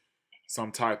or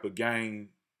some type of gain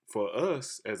for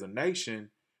us as a nation,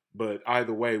 but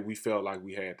either way we felt like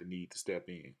we had the need to step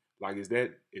in. Like is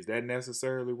that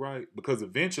necessarily right? Because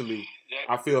eventually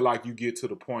I feel like you get to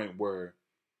the point where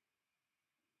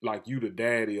like you the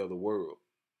daddy of the world,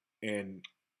 and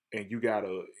you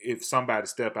gotta, if somebody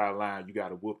step out of line, you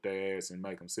gotta whoop their ass and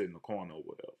make them sit in the corner or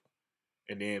whatever.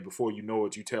 And then before you know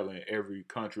it, you telling every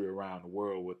country around the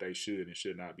world what they should and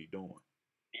should not be doing.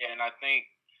 Yeah, and I think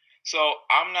so.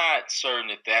 I'm not certain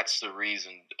that that's the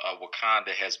reason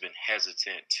Wakanda has been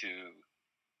hesitant to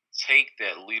take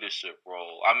that leadership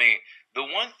role. I mean, the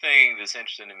one thing that's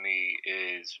interesting to me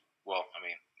is, well, I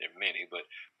mean, there are many, but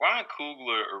Ryan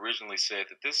Coogler originally said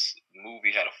that this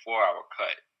movie had a 4-hour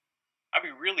cut. I'd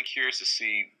be really curious to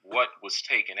see what was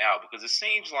taken out because it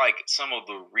seems like some of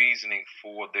the reasoning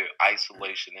for their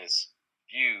isolationist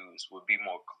views would be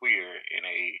more clear in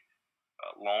a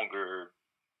longer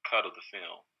cut of the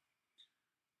film.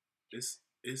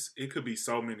 It could be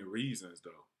so many reasons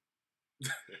though.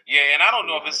 Yeah, and I don't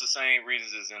know if it's the same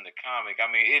reasons as in the comic. I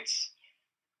mean, it's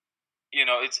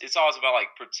always about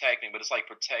like protecting, but it's like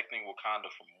protecting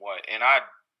Wakanda from what? And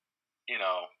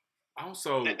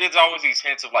also there's always these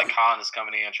hints of like colonists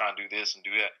coming in trying to do this and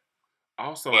do that.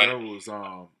 Also, there was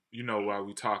while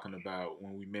we talking about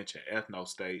when we mentioned ethno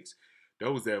states,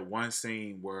 there was that one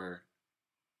scene where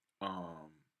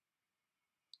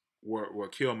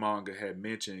Killmonger had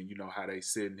mentioned, how they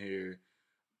sitting here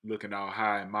looking all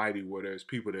high and mighty, where there's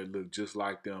people that look just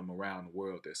like them around the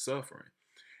world that's suffering.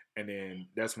 And then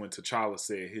that's when T'Challa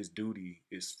said his duty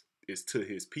is to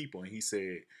his people, and he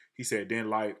said then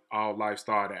like all life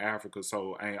started in Africa,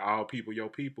 so ain't all people your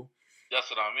people? That's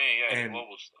what I mean. Yeah,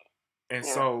 global stuff. And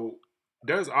so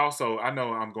there's also, I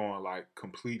know I'm going like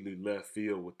completely left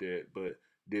field with that, but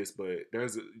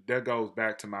that goes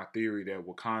back to my theory that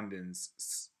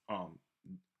Wakandans,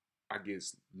 I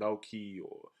guess low key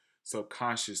or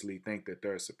subconsciously think that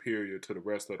they're superior to the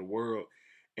rest of the world.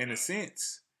 In a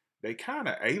sense, they kind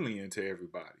of alien to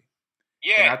everybody.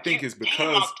 Yeah, and I think it's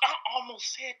because I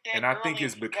almost said that. And I think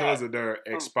it's because of their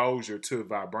exposure to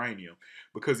vibranium.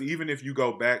 Because even if you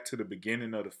go back to the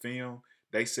beginning of the film,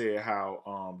 they said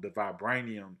how the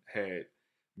vibranium had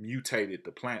mutated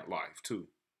the plant life too.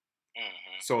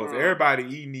 Mm-hmm. So if everybody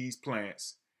eating these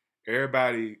plants, they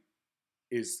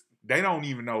don't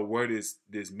even know where this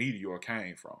meteor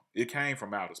came from. It came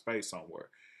from outer space somewhere.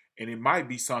 And it might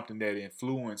be something that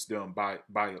influenced them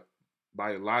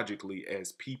biologically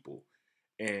as people,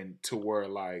 and to where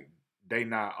like they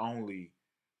not only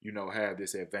have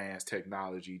this advanced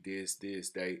technology,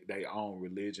 they own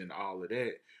religion, all of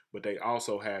that, but they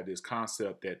also have this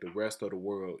concept that the rest of the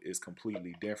world is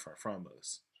completely different from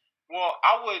us. Well,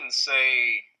 I wouldn't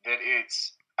say that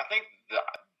it's. I think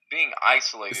being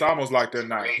isolated. It's almost like they're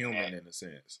not human in a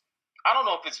sense. I don't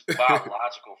know if it's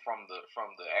biological from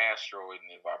the asteroid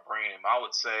and the vibranium. I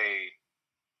would say,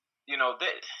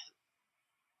 that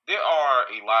there are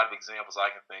a lot of examples I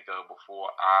can think of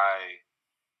before I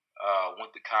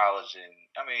went to college, and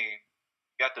I mean,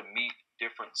 got to meet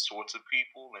different sorts of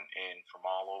people and from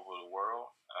all over the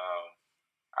world.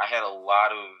 I had a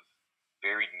lot of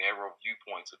very narrow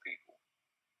viewpoints of people,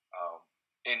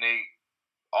 and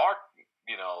are,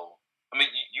 you know, I mean,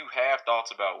 you have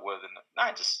thoughts about whether,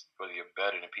 not just whether you're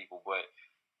better than people, but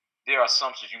there are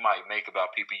assumptions you might make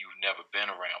about people you've never been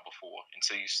around before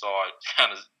until you start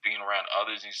kind of being around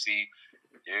others. And you see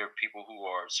there are people who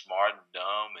are smart and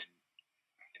dumb and,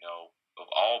 you know, of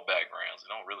all backgrounds.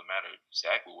 It don't really matter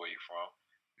exactly where you're from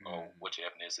or what your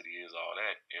ethnicity is, all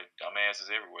that. There are dumbasses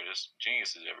everywhere. There's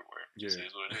geniuses everywhere. Yeah.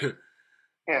 It is what it is.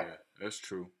 Yeah, that's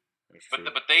true. That's true.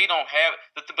 But they don't have.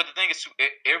 But the thing is,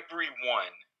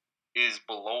 everyone is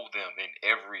below them in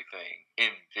everything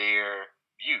in their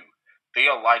view. They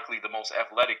are likely the most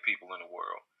athletic people in the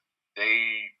world.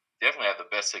 They definitely have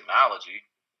the best technology.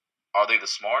 Are they the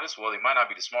smartest? Well, they might not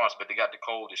be the smartest, but they got the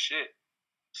coldest shit.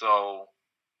 So,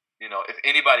 you know, if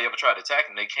anybody ever tried to attack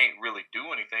them, they can't really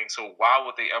do anything. So why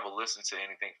would they ever listen to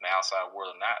anything from the outside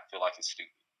world and not feel like it's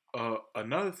stupid?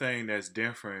 Another thing that's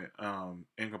different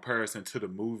in comparison to the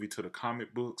movie, to the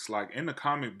comic books, like in the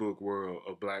comic book world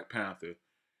of Black Panther,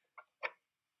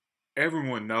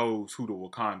 everyone knows who the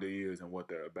Wakanda is and what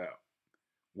they're about.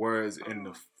 Whereas in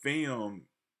the film,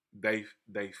 they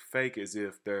fake as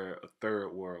if they're a third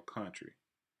world country.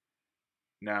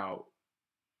 Now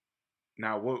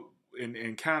what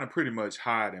and kind of pretty much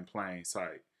hide in plain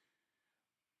sight.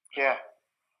 Yeah.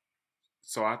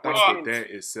 So I thought that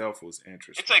itself was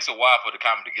interesting. It takes a while for the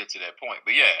comic to get to that point,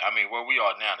 but yeah, I mean, where we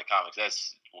are now in the comics,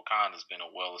 that's Wakanda's been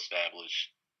a well-established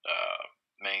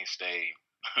mainstay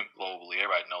globally.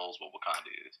 Everybody knows what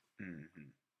Wakanda is. Mm-hmm.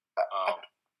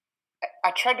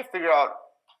 I tried to figure out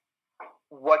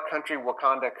what country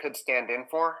Wakanda could stand in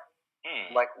for.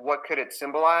 Like, what could it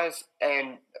symbolize?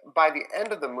 And by the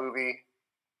end of the movie,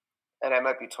 and I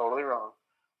might be totally wrong,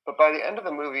 but by the end of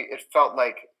the movie, it felt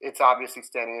like it's obviously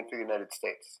standing in for the United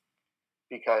States,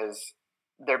 because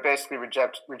they're basically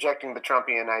rejecting the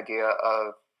Trumpian idea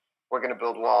of we're going to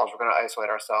build walls, we're going to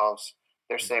isolate ourselves.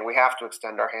 They're saying we have to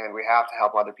extend our hand, we have to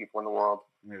help other people in the world.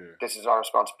 Yeah. This is our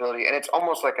responsibility, and it's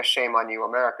almost like a shame on you,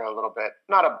 America, a little bit.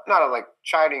 Not a like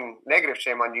chiding negative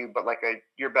shame on you, but like a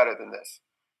you're better than this.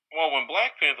 Well, when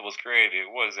Black Panther was created,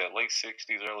 what is that, late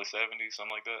 60s, early 70s,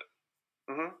 something like that?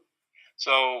 Mm-hmm.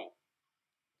 So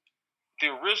the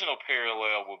original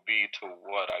parallel would be to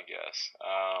what, I guess?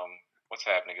 What's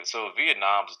happening? So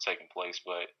Vietnam's taking place,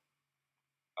 but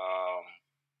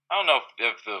I don't know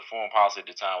if the foreign policy at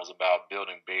the time was about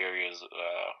building barriers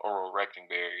or erecting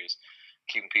barriers,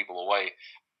 keeping people away.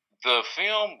 The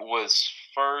film was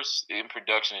first in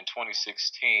production in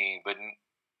 2016, but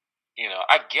you know,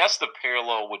 I guess the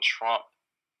parallel with Trump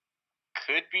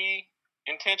could be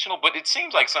intentional, but it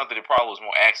seems like something that probably was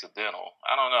more accidental.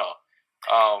 I don't know.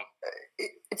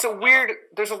 It's a weird.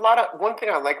 There's a lot of. One thing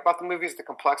I like about the movie is the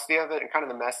complexity of it and kind of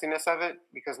the messiness of it,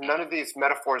 because none of these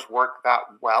metaphors work that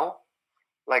well.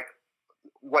 Like,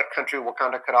 what country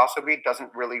Wakanda could also be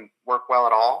doesn't really work well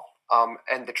at all.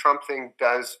 And the Trump thing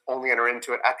does only enter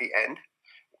into it at the end.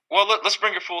 Well, let's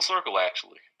bring it full circle,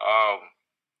 actually.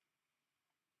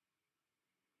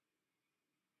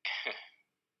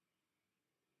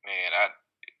 Man,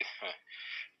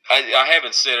 I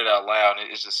haven't said it out loud.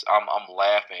 It's just I'm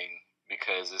laughing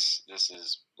because this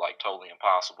is like totally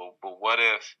impossible. But what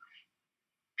if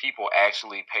people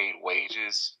actually paid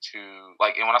wages to,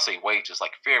 like, and when I say wages,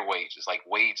 like fair wages, like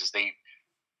wages,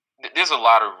 there's a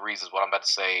lot of reasons what I'm about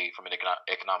to say from an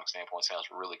economic standpoint sounds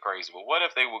really crazy. But what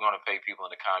if they were going to pay people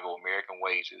in the Congo American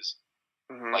wages,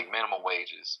 like minimum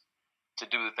wages, to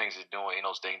do the things they're doing in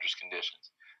those dangerous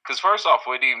conditions? Because first off,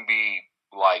 would it even be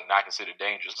like not considered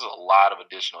dangerous? There's a lot of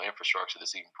additional infrastructure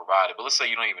that's even provided. But let's say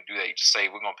you don't even do that. You just say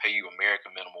we're going to pay you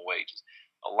American minimum wages.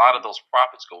 A lot of those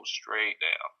profits go straight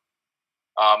down.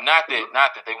 Not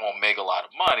that they won't make a lot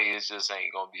of money. It's just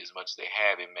ain't going to be as much as they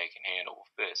have in making hand over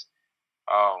fist.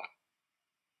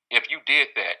 If you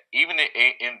did that, even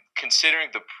in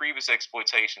considering the previous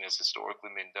exploitation that's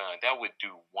historically been done, that would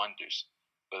do wonders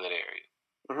for that area,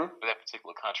 for that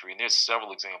particular country. And there's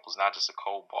several examples, not just a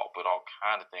cobalt, but all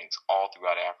kind of things all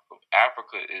throughout Africa.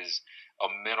 Africa is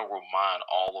a mineral mine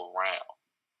all around,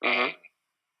 and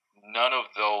none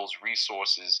of those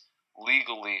resources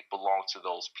legally belong to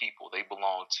those people. They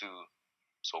belong to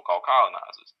so-called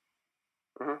colonizers.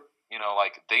 You know,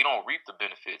 like, they don't reap the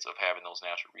benefits of having those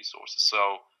natural resources.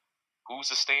 So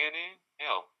who's to stand in?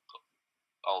 Hell,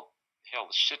 a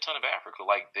shit ton of Africa.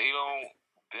 Like, they don't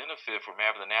benefit from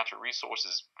having the natural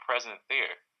resources present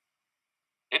there.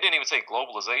 It didn't even take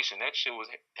globalization. That shit was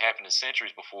happening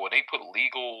centuries before. They put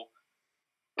legal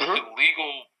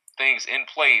things in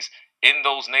place in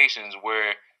those nations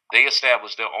where they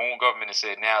established their own government and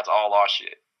said, now it's all our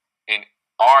shit. And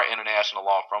our international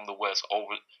law from the West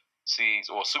oversees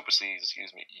or supersedes,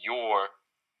 your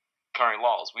current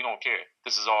laws. We don't care.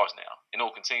 This is ours now, and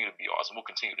it'll continue to be ours, and we'll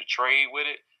continue to trade with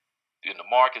it in the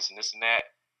markets and this and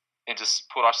that, and just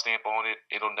put our stamp on it.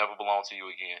 It'll never belong to you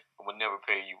again. We'll never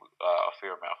pay you a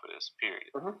fair amount for this. Period.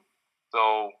 Mm-hmm.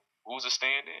 So who's it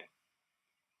stand in?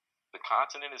 The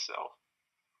continent itself.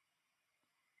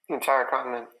 The entire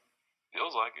continent.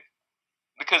 Feels like it.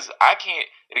 Because I can't.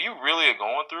 If you really are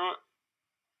going through it,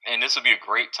 and this would be a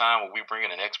great time when we bring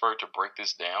in an expert to break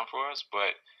this down for us,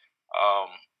 but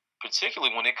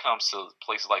particularly when it comes to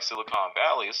places like Silicon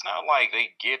Valley, it's not like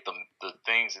they get the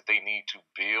things that they need to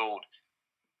build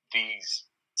these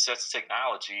sets of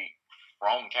technology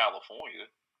from California.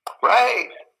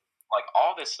 Right. Like,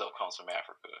 all this stuff comes from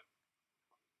Africa.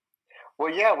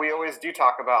 Well, yeah, we always do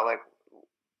talk about, like,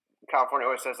 California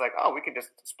always says, like, oh, we could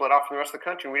just split off from the rest of the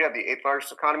country and we'd have the 8th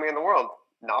largest economy in the world.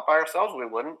 Not by ourselves, we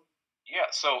wouldn't.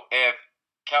 Yeah, so if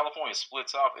California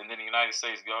splits off and then the United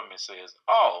States government says,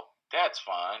 oh, that's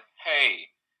fine.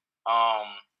 Hey,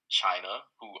 China,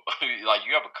 who, like,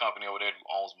 you have a company over there who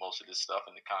owns most of this stuff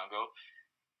in the Congo,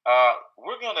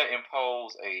 we're going to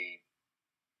impose a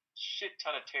shit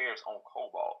ton of tariffs on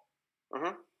cobalt.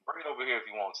 Mm-hmm. Bring it over here if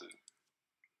you want to.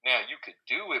 Now, you could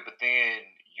do it, but then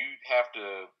you'd have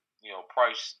to,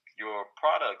 price your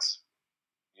products,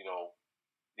 you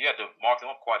have to mark them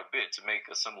up quite a bit to make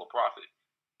a similar profit.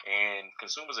 And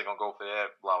consumers are going to go for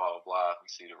that, blah, blah, blah, blah.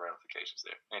 We see the ramifications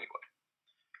there. Anyway.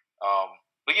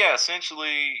 But yeah,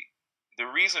 essentially, the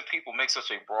reason people make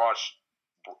such a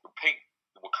paint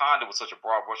Wakanda with such a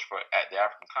broad brush for the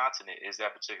African continent is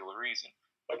that particular reason.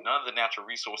 None of the natural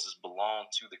resources belong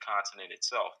to the continent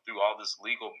itself. Through all this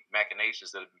legal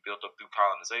machinations that have been built up through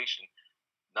colonization,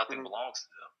 nothing belongs to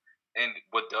them. And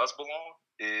what does belong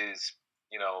is,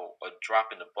 a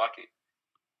drop in the bucket.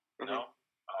 You know,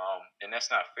 and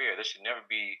that's not fair. There should never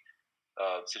be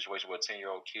a situation where a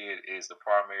 10-year-old kid is the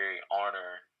primary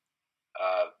owner,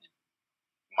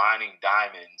 mining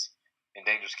diamonds in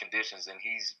dangerous conditions, and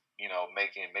he's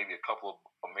making maybe a couple of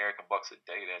American bucks a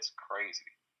day. That's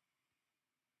crazy.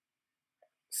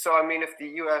 So, I mean, if the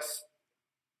U.S.'s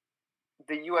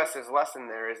lesson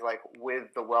there is, like,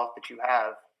 with the wealth that you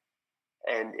have,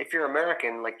 and if you're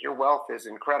American, like, your wealth is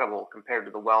incredible compared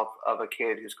to the wealth of a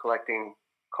kid who's collecting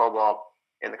cobalt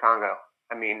in the Congo.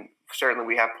 I mean, certainly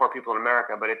we have poor people in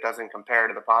America, but it doesn't compare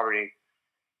to the poverty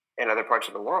in other parts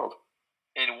of the world.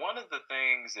 And one of the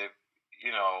things that,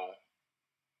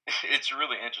 it's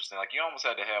really interesting. Like, you almost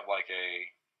had to have, like, a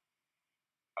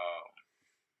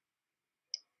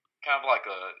kind of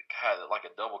like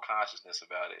a double consciousness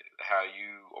about it, how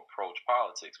you approach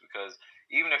politics. Because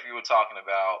even if you were talking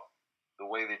about the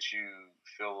way that you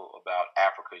feel about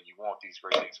Africa, you want these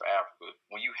great things for Africa.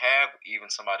 When you have even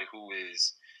somebody who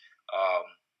is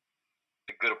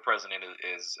as good a president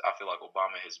as I feel like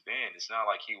Obama has been, it's not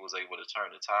like he was able to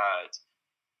turn the tides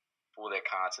for that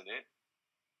continent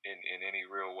in any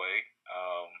real way.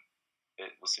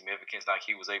 It was significant. Like,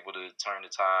 he was able to turn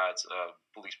the tides of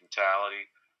police brutality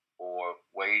or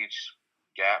wage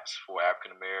gaps for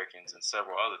African Americans and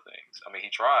several other things. I mean, he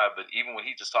tried, but even when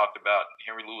he just talked about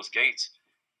Henry Louis Gates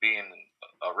being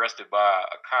arrested by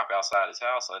a cop outside his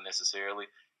house unnecessarily,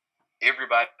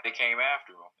 everybody came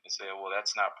after him and said, well,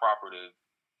 that's not proper to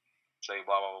say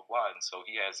blah, blah, blah, blah. And so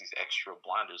he has these extra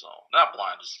blinders on. Not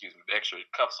blinders, excuse me, extra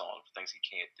cuffs on for things he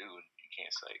can't do and you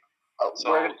can't say.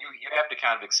 So you have to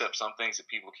kind of accept some things that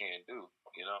people can't do.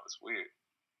 It's weird.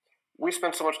 We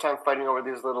spend so much time fighting over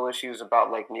these little issues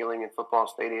about, like, kneeling in football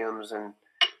stadiums and,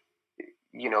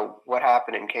 what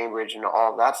happened in Cambridge and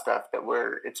all that stuff that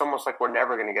it's almost like we're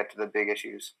never going to get to the big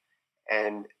issues.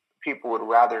 And people would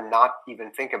rather not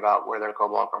even think about where their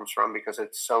cobalt comes from because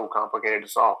it's so complicated to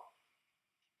solve.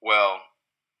 Well,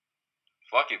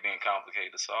 fuck it being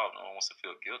complicated to solve. No one wants to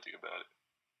feel guilty about it.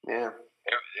 Yeah.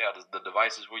 Yeah, the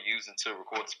devices we're using to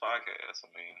record this podcast. I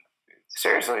mean,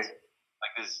 seriously.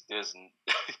 Like,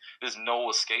 there's no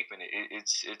escaping it.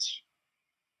 It's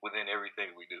within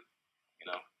everything we do.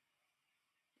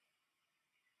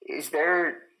 Is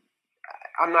there?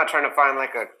 I'm not trying to find,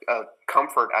 like, a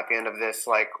comfort at the end of this.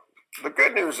 Like, the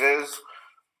good news is,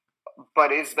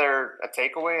 but is there a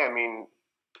takeaway? I mean,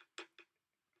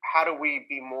 how do we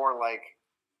be more like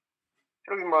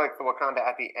the Wakanda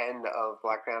at the end of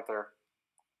Black Panther,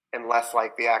 and less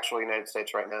like the actual United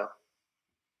States right now?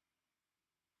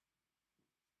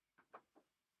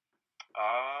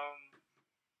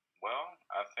 Well,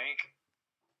 I think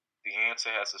the answer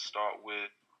has to start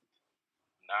with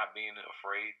not being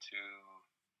afraid to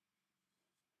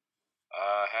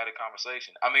have a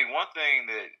conversation. I mean, one thing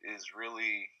that is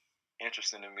really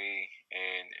interesting to me,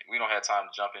 and we don't have time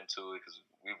to jump into it because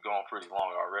we've gone pretty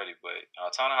long already, but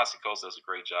Ta-Nehisi Coates does a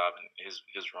great job in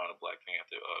his run of Black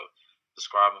Panther of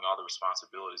describing all the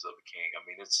responsibilities of a king. I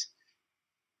mean, it's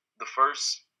the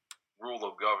first rule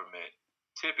of government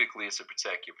typically is to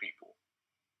protect your people.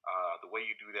 The way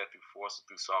you do that through force,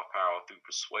 through soft power, through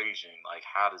persuasion, like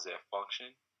how does that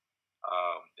function?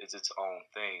 Is its own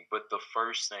thing. But the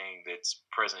first thing that's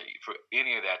present for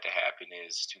any of that to happen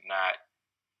is to not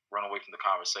run away from the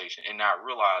conversation and not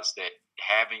realize that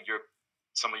having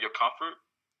some of your comfort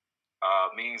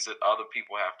means that other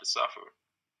people have to suffer.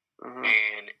 Mm-hmm.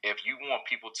 And if you want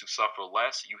people to suffer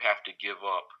less, you have to give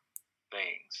up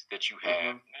things that you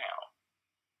have now.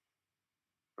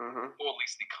 Mm-hmm. Or at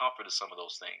least the comfort of some of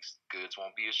those things. Goods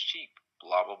won't be as cheap.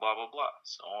 Blah, blah, blah, blah, blah.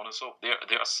 So on and so forth.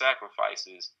 There are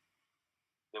sacrifices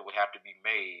that would have to be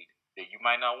made that you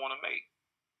might not want to make.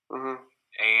 Mm-hmm.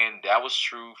 And that was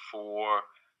true for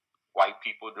white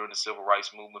people during the Civil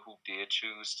Rights Movement who did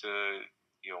choose to,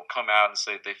 come out and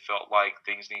say they felt like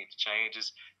things need to change.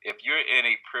 If you're in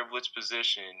a privileged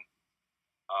position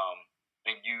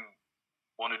and you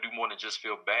want to do more than just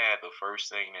feel bad, the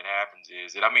first thing that happens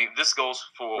is, and I mean, this goes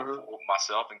for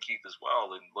myself and Keith as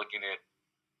well, and looking at,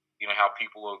 how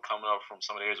people are coming up from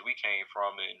some of the areas we came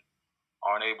from and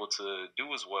aren't able to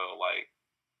do as well. Like,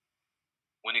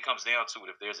 when it comes down to it,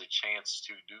 if there's a chance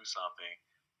to do something,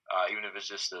 even if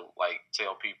it's just to, like,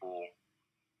 tell people,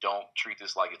 don't treat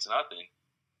this like it's nothing,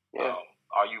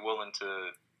 are you willing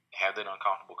to have that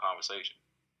uncomfortable conversation?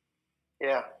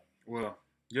 Yeah. Well,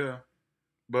 yeah.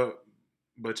 But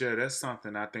yeah, that's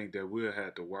something I think that we'll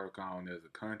have to work on as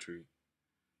a country,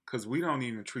 because we don't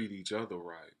even treat each other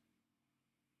right.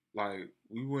 Like,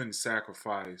 we wouldn't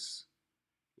sacrifice,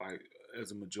 like,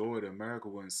 as a majority of America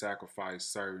wouldn't sacrifice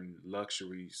certain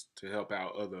luxuries to help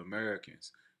out other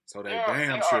Americans. So they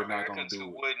damn sure not gonna do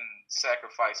it. Wouldn't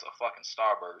sacrifice a fucking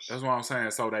Starburst. That's what I'm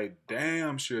saying. So they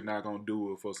damn sure not gonna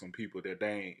do it for some people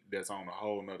that's on a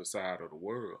whole nother side of the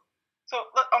world. So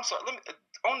I'm sorry.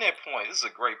 On that point, this is a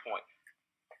great point.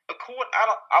 I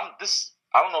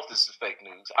don't know if this is fake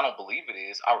news. I don't believe it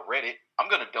is. I read it. I'm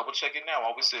gonna double check it now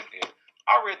while we're sitting here.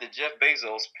 I read that Jeff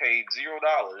Bezos paid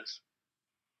 $0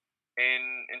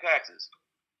 in taxes.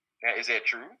 Now, is that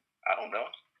true? I don't know.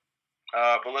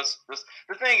 But let's.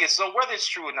 The thing is, so whether it's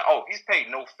true or not, he's paid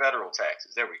no federal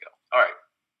taxes. There we go. All right.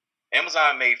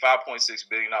 Amazon made $5.6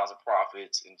 billion in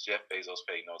profits, and Jeff Bezos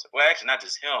paid no taxes. Well, actually, not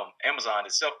just him. Amazon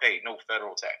itself paid no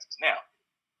federal taxes. Now,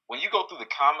 when you go through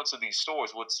the comments of these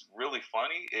stores, what's really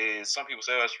funny is some people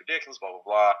say, that's ridiculous, blah, blah,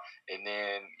 blah. And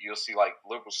then you'll see, like,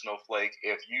 liberal snowflake,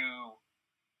 if you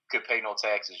could pay no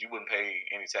taxes, you wouldn't pay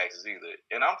any taxes either.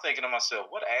 And I'm thinking to myself,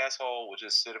 what asshole would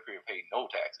just sit up here and pay no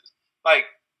taxes? Like,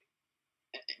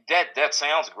 that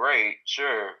sounds great,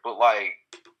 sure, but, like,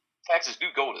 taxes do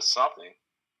go to something.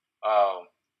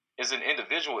 As an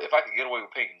individual, if I could get away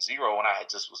with paying $0 and I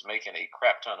just was making a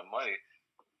crap ton of money,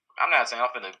 I'm not saying I'm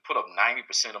going to put up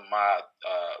 90% of my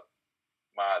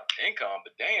income,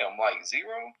 but damn, like $0?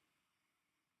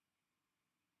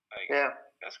 Like, yeah,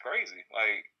 that's crazy.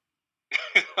 Like,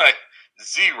 like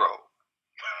 $0.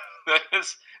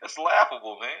 That's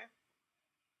laughable, man.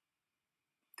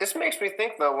 This makes me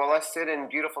think, though, while I sit in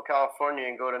beautiful California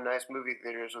and go to nice movie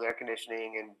theaters with air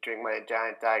conditioning and drink my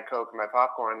giant Diet Coke and my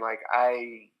popcorn, like,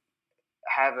 I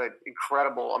have an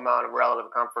incredible amount of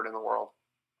relative comfort in the world.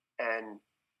 And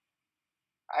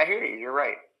I hear you. You're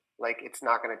right. Like, it's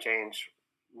not going to change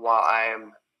while I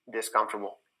am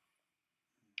discomfortable.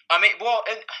 I mean, well,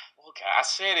 okay, I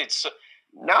said it's...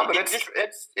 No, but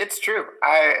it's true.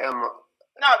 I am...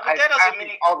 No, but that doesn't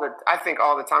mean... I think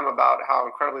all the time about how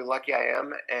incredibly lucky I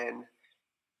am, and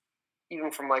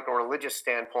even from, like, a religious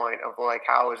standpoint of, like,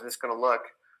 how is this going to look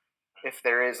if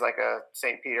there is, like, a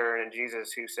St. Peter and a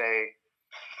Jesus who say,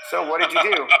 so what did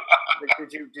you do?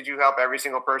 Did you help every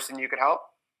single person you could help?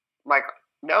 I'm like,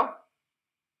 no.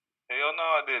 Hell no,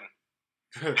 I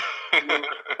didn't.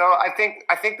 So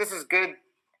I think this is good.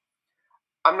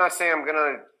 I'm not saying I'm going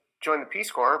to join the Peace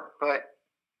Corps, but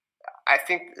I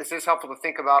think this is helpful to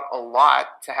think about a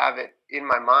lot, to have it in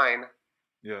my mind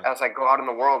as I go out in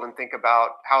the world and think about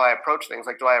how I approach things.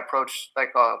 Like, do I approach,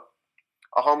 like, a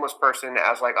homeless person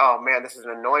as, like, oh man, this is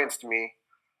an annoyance to me?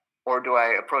 Or do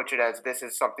I approach it as, this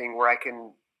is something where I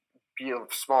can be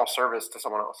of small service to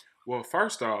someone else? Well,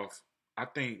 first off, I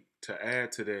think to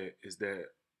add to that is that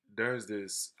there's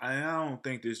this, I don't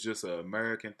think this is just an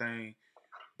American thing,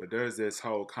 but there's this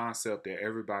whole concept that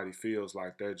everybody feels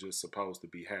like they're just supposed to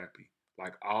be happy,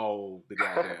 like all the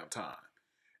goddamn time.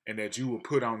 And that you were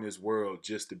put on this world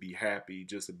just to be happy,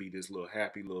 just to be this little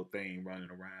happy little thing running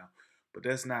around. But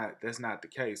that's not the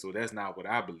case, or that's not what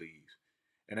I believe.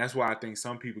 And that's why I think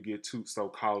some people get too so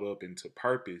caught up into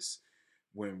purpose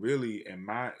when really, in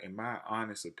my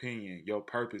honest opinion, your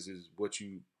purpose is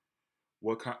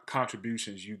what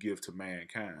contributions you give to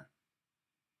mankind.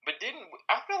 But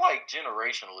I feel like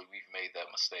generationally we've made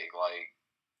that mistake. Like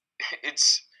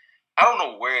it's I don't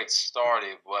know where it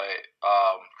started, but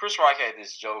Chris Rock had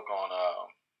this joke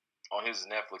on his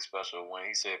Netflix special when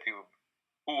he said people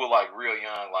who were like real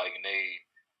young, like in they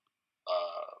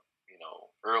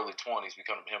early 20s, we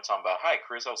come to him talking about, "Hi,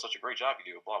 Chris, that was such a great job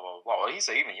you did." Blah blah blah. Well, he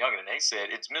said even younger than they said,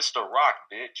 "It's Mr. Rock,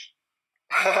 bitch."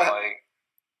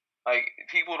 like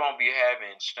people don't be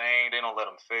having shame. They don't let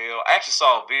them fail. I actually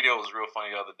saw a video. It was real funny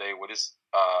the other day where this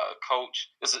coach.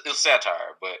 It's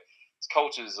satire, but this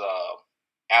coach is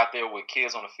out there with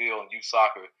kids on the field and youth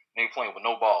soccer. And they playing with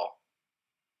no ball,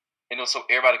 and so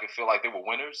everybody could feel like they were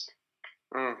winners.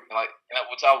 And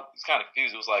which I was kind of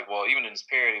confused. It was like, well, even in this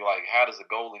parody, like, how does the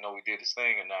goalie know we did this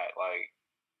thing or not? Like,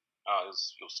 it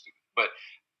was stupid. But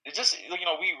it just, we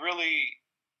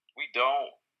don't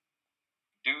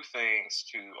do things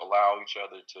to allow each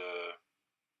other to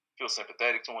feel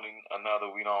sympathetic to one another.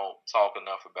 We don't talk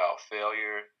enough about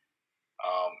failure,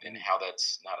 and how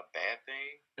that's not a bad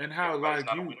thing. And how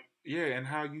and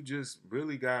how you just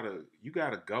really gotta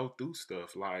go through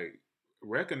stuff. Like,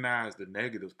 recognize the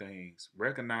negative things,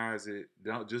 recognize it,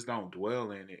 don't dwell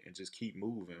in it, and just keep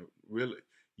moving. Really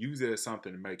use it as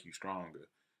something to make you stronger.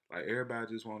 Like,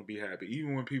 everybody just want to be happy.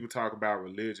 Even when people talk about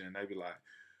religion, they be like,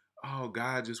 "Oh,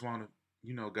 God just want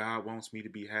to, God wants me to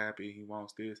be happy, he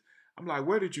wants this." I'm like,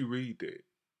 where did you read that?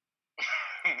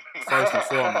 First and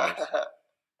foremost.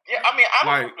 Yeah, I mean, I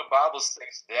don't think the Bible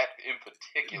says that in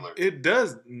particular. It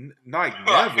does,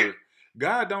 never.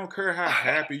 God don't care how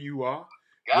happy you are.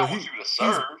 God wants you to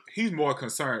serve. He's more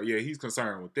concerned. Yeah, he's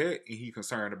concerned with that, and he's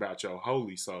concerned about your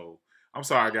holy soul. I'm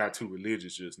sorry, I got too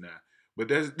religious just now, but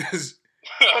that's.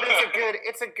 But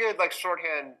it's a good like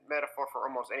shorthand metaphor for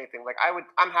almost anything. Like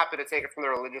I'm happy to take it from the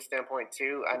religious standpoint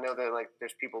too. I know that like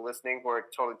there's people listening who are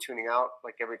totally tuning out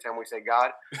like every time we say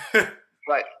God.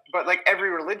 but like every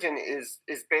religion is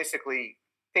basically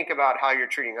think about how you're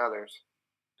treating others.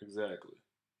 Exactly.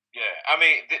 Yeah, I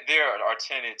mean, there are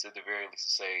tenets at the very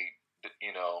least to say,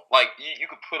 like you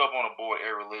could put up on a board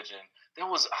a religion.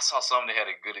 I saw something that had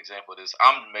a good example of this.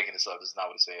 I'm making this up. This is not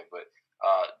what it said, but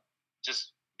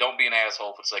just don't be an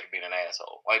asshole for the sake of being an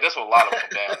asshole. Like, that's what a lot of them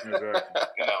come down to.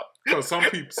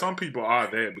 Exactly. So some people are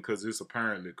that because it's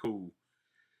apparently cool.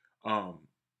 All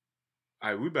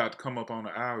right, we about to come up on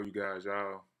the hour, you guys,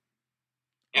 y'all.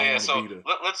 Yeah, so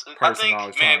let's. I think,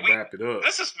 man, wrap it up.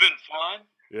 This has been fun.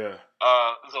 Yeah.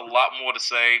 There's a lot more to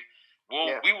say.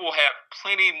 We will have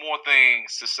plenty more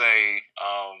things to say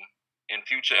in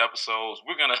future episodes.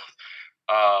 We're gonna.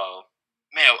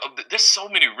 There's so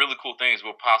many really cool things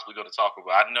we're possibly going to talk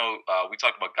about. I know we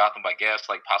talked about Gotham by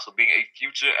Gaslight possibly being a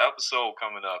future episode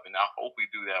coming up, and I hope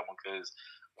we do that one because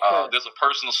there's a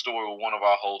personal story with one of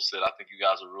our hosts that I think you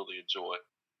guys will really enjoy.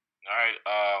 All right,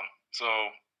 so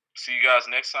see you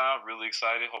guys next time. Really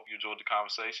excited. Hope you enjoyed the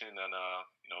conversation, and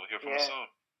hear from us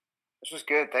soon. This was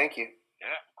good. Thank you.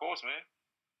 Yeah, of course, man.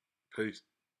 Peace.